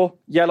number 4,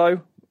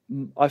 yellow.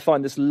 I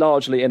find this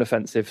largely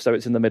inoffensive, so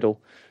it's in the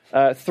middle.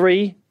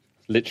 3,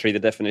 Literally the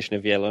definition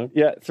of yellow.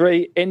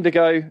 3,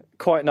 indigo,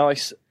 quite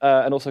nice,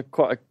 and also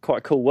quite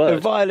a cool word.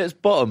 The violet's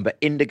bottom, but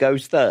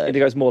indigo's third.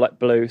 Indigo's more like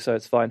blue, so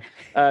it's fine.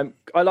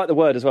 I like the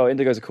word as well.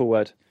 Indigo's a cool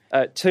word.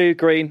 2,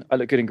 green. I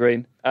look good in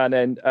green. And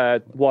then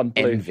 1,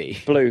 blue. Envy.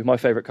 Blue, my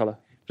favourite colour.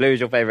 Blue is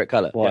your favourite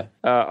colour? Why?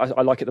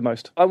 I like it the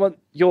most. I want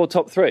your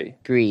top 3.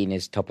 Green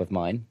is top of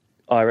mine.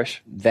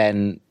 Irish.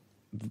 Then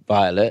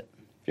violet.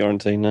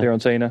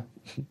 Fiorentina.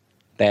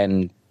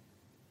 Then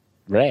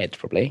red,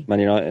 probably. Man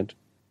United.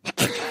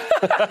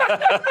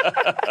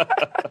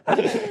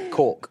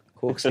 Cork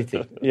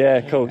City.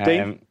 Yeah, cool.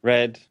 Dean?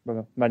 Red.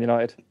 Man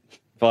United.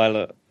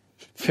 Violet.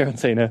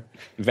 Fiorentina.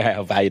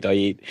 Real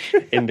Valladolid.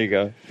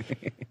 Indigo.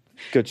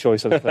 Good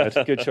choice on third.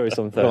 Good choice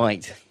on third.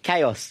 Right.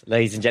 Chaos,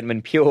 ladies and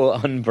gentlemen. Pure,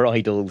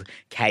 unbridled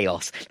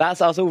chaos.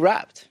 That's us all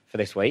wrapped for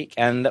this week.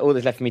 And all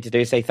that's left for me to do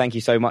is say thank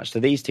you so much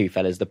to these two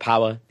fellas, the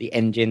power, the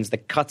engines, the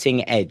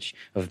cutting edge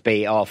of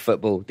BR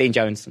football, Dean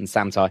Jones and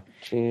Sam Tighe.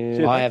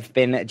 Cheers. I have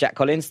been Jack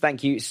Collins.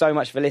 Thank you so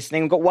much for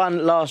listening. I've got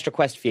one last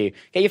request for you.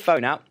 Get your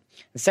phone out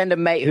and send a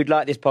mate who'd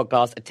like this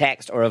podcast a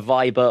text or a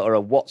Viber or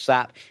a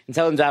WhatsApp and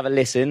tell them to have a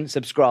listen,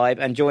 subscribe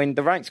and join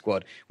the Rank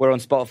Squad. We're on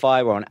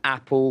Spotify, we're on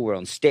Apple, we're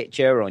on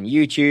Stitcher, we're on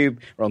YouTube,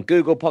 we're on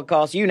Google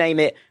Podcasts, you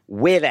name it,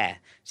 we're there.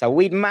 So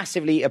we'd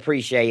massively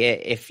appreciate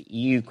it if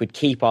you could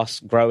keep us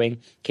growing,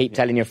 keep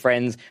telling your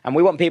friends, and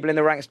we want people in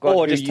the Rank Squad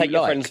Or who just you take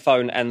your like. friend's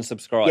phone and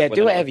subscribe. Yeah, when do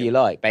they're whatever not you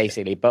like,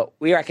 basically. But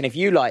we reckon if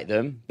you like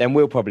them, then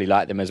we'll probably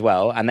like them as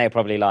well, and they'll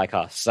probably like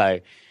us. So,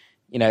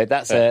 you know,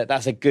 that's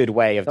a good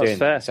way of doing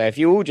fair. that. So if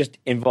you all just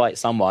invite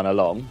someone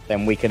along,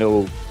 then we can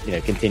all, you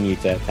know, continue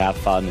to have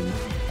fun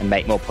and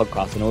make more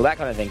podcasts and all that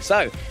kind of thing.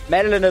 So,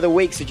 Medal of the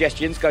Week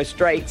suggestions go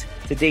straight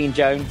to Dean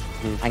Jones.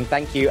 And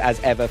thank you, as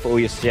ever, for all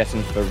your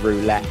suggestions for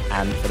roulette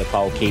and for the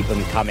poll. Keep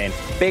them coming.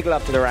 Big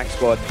love to the Rank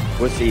Squad.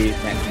 We'll see you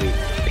next week.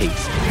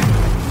 Peace.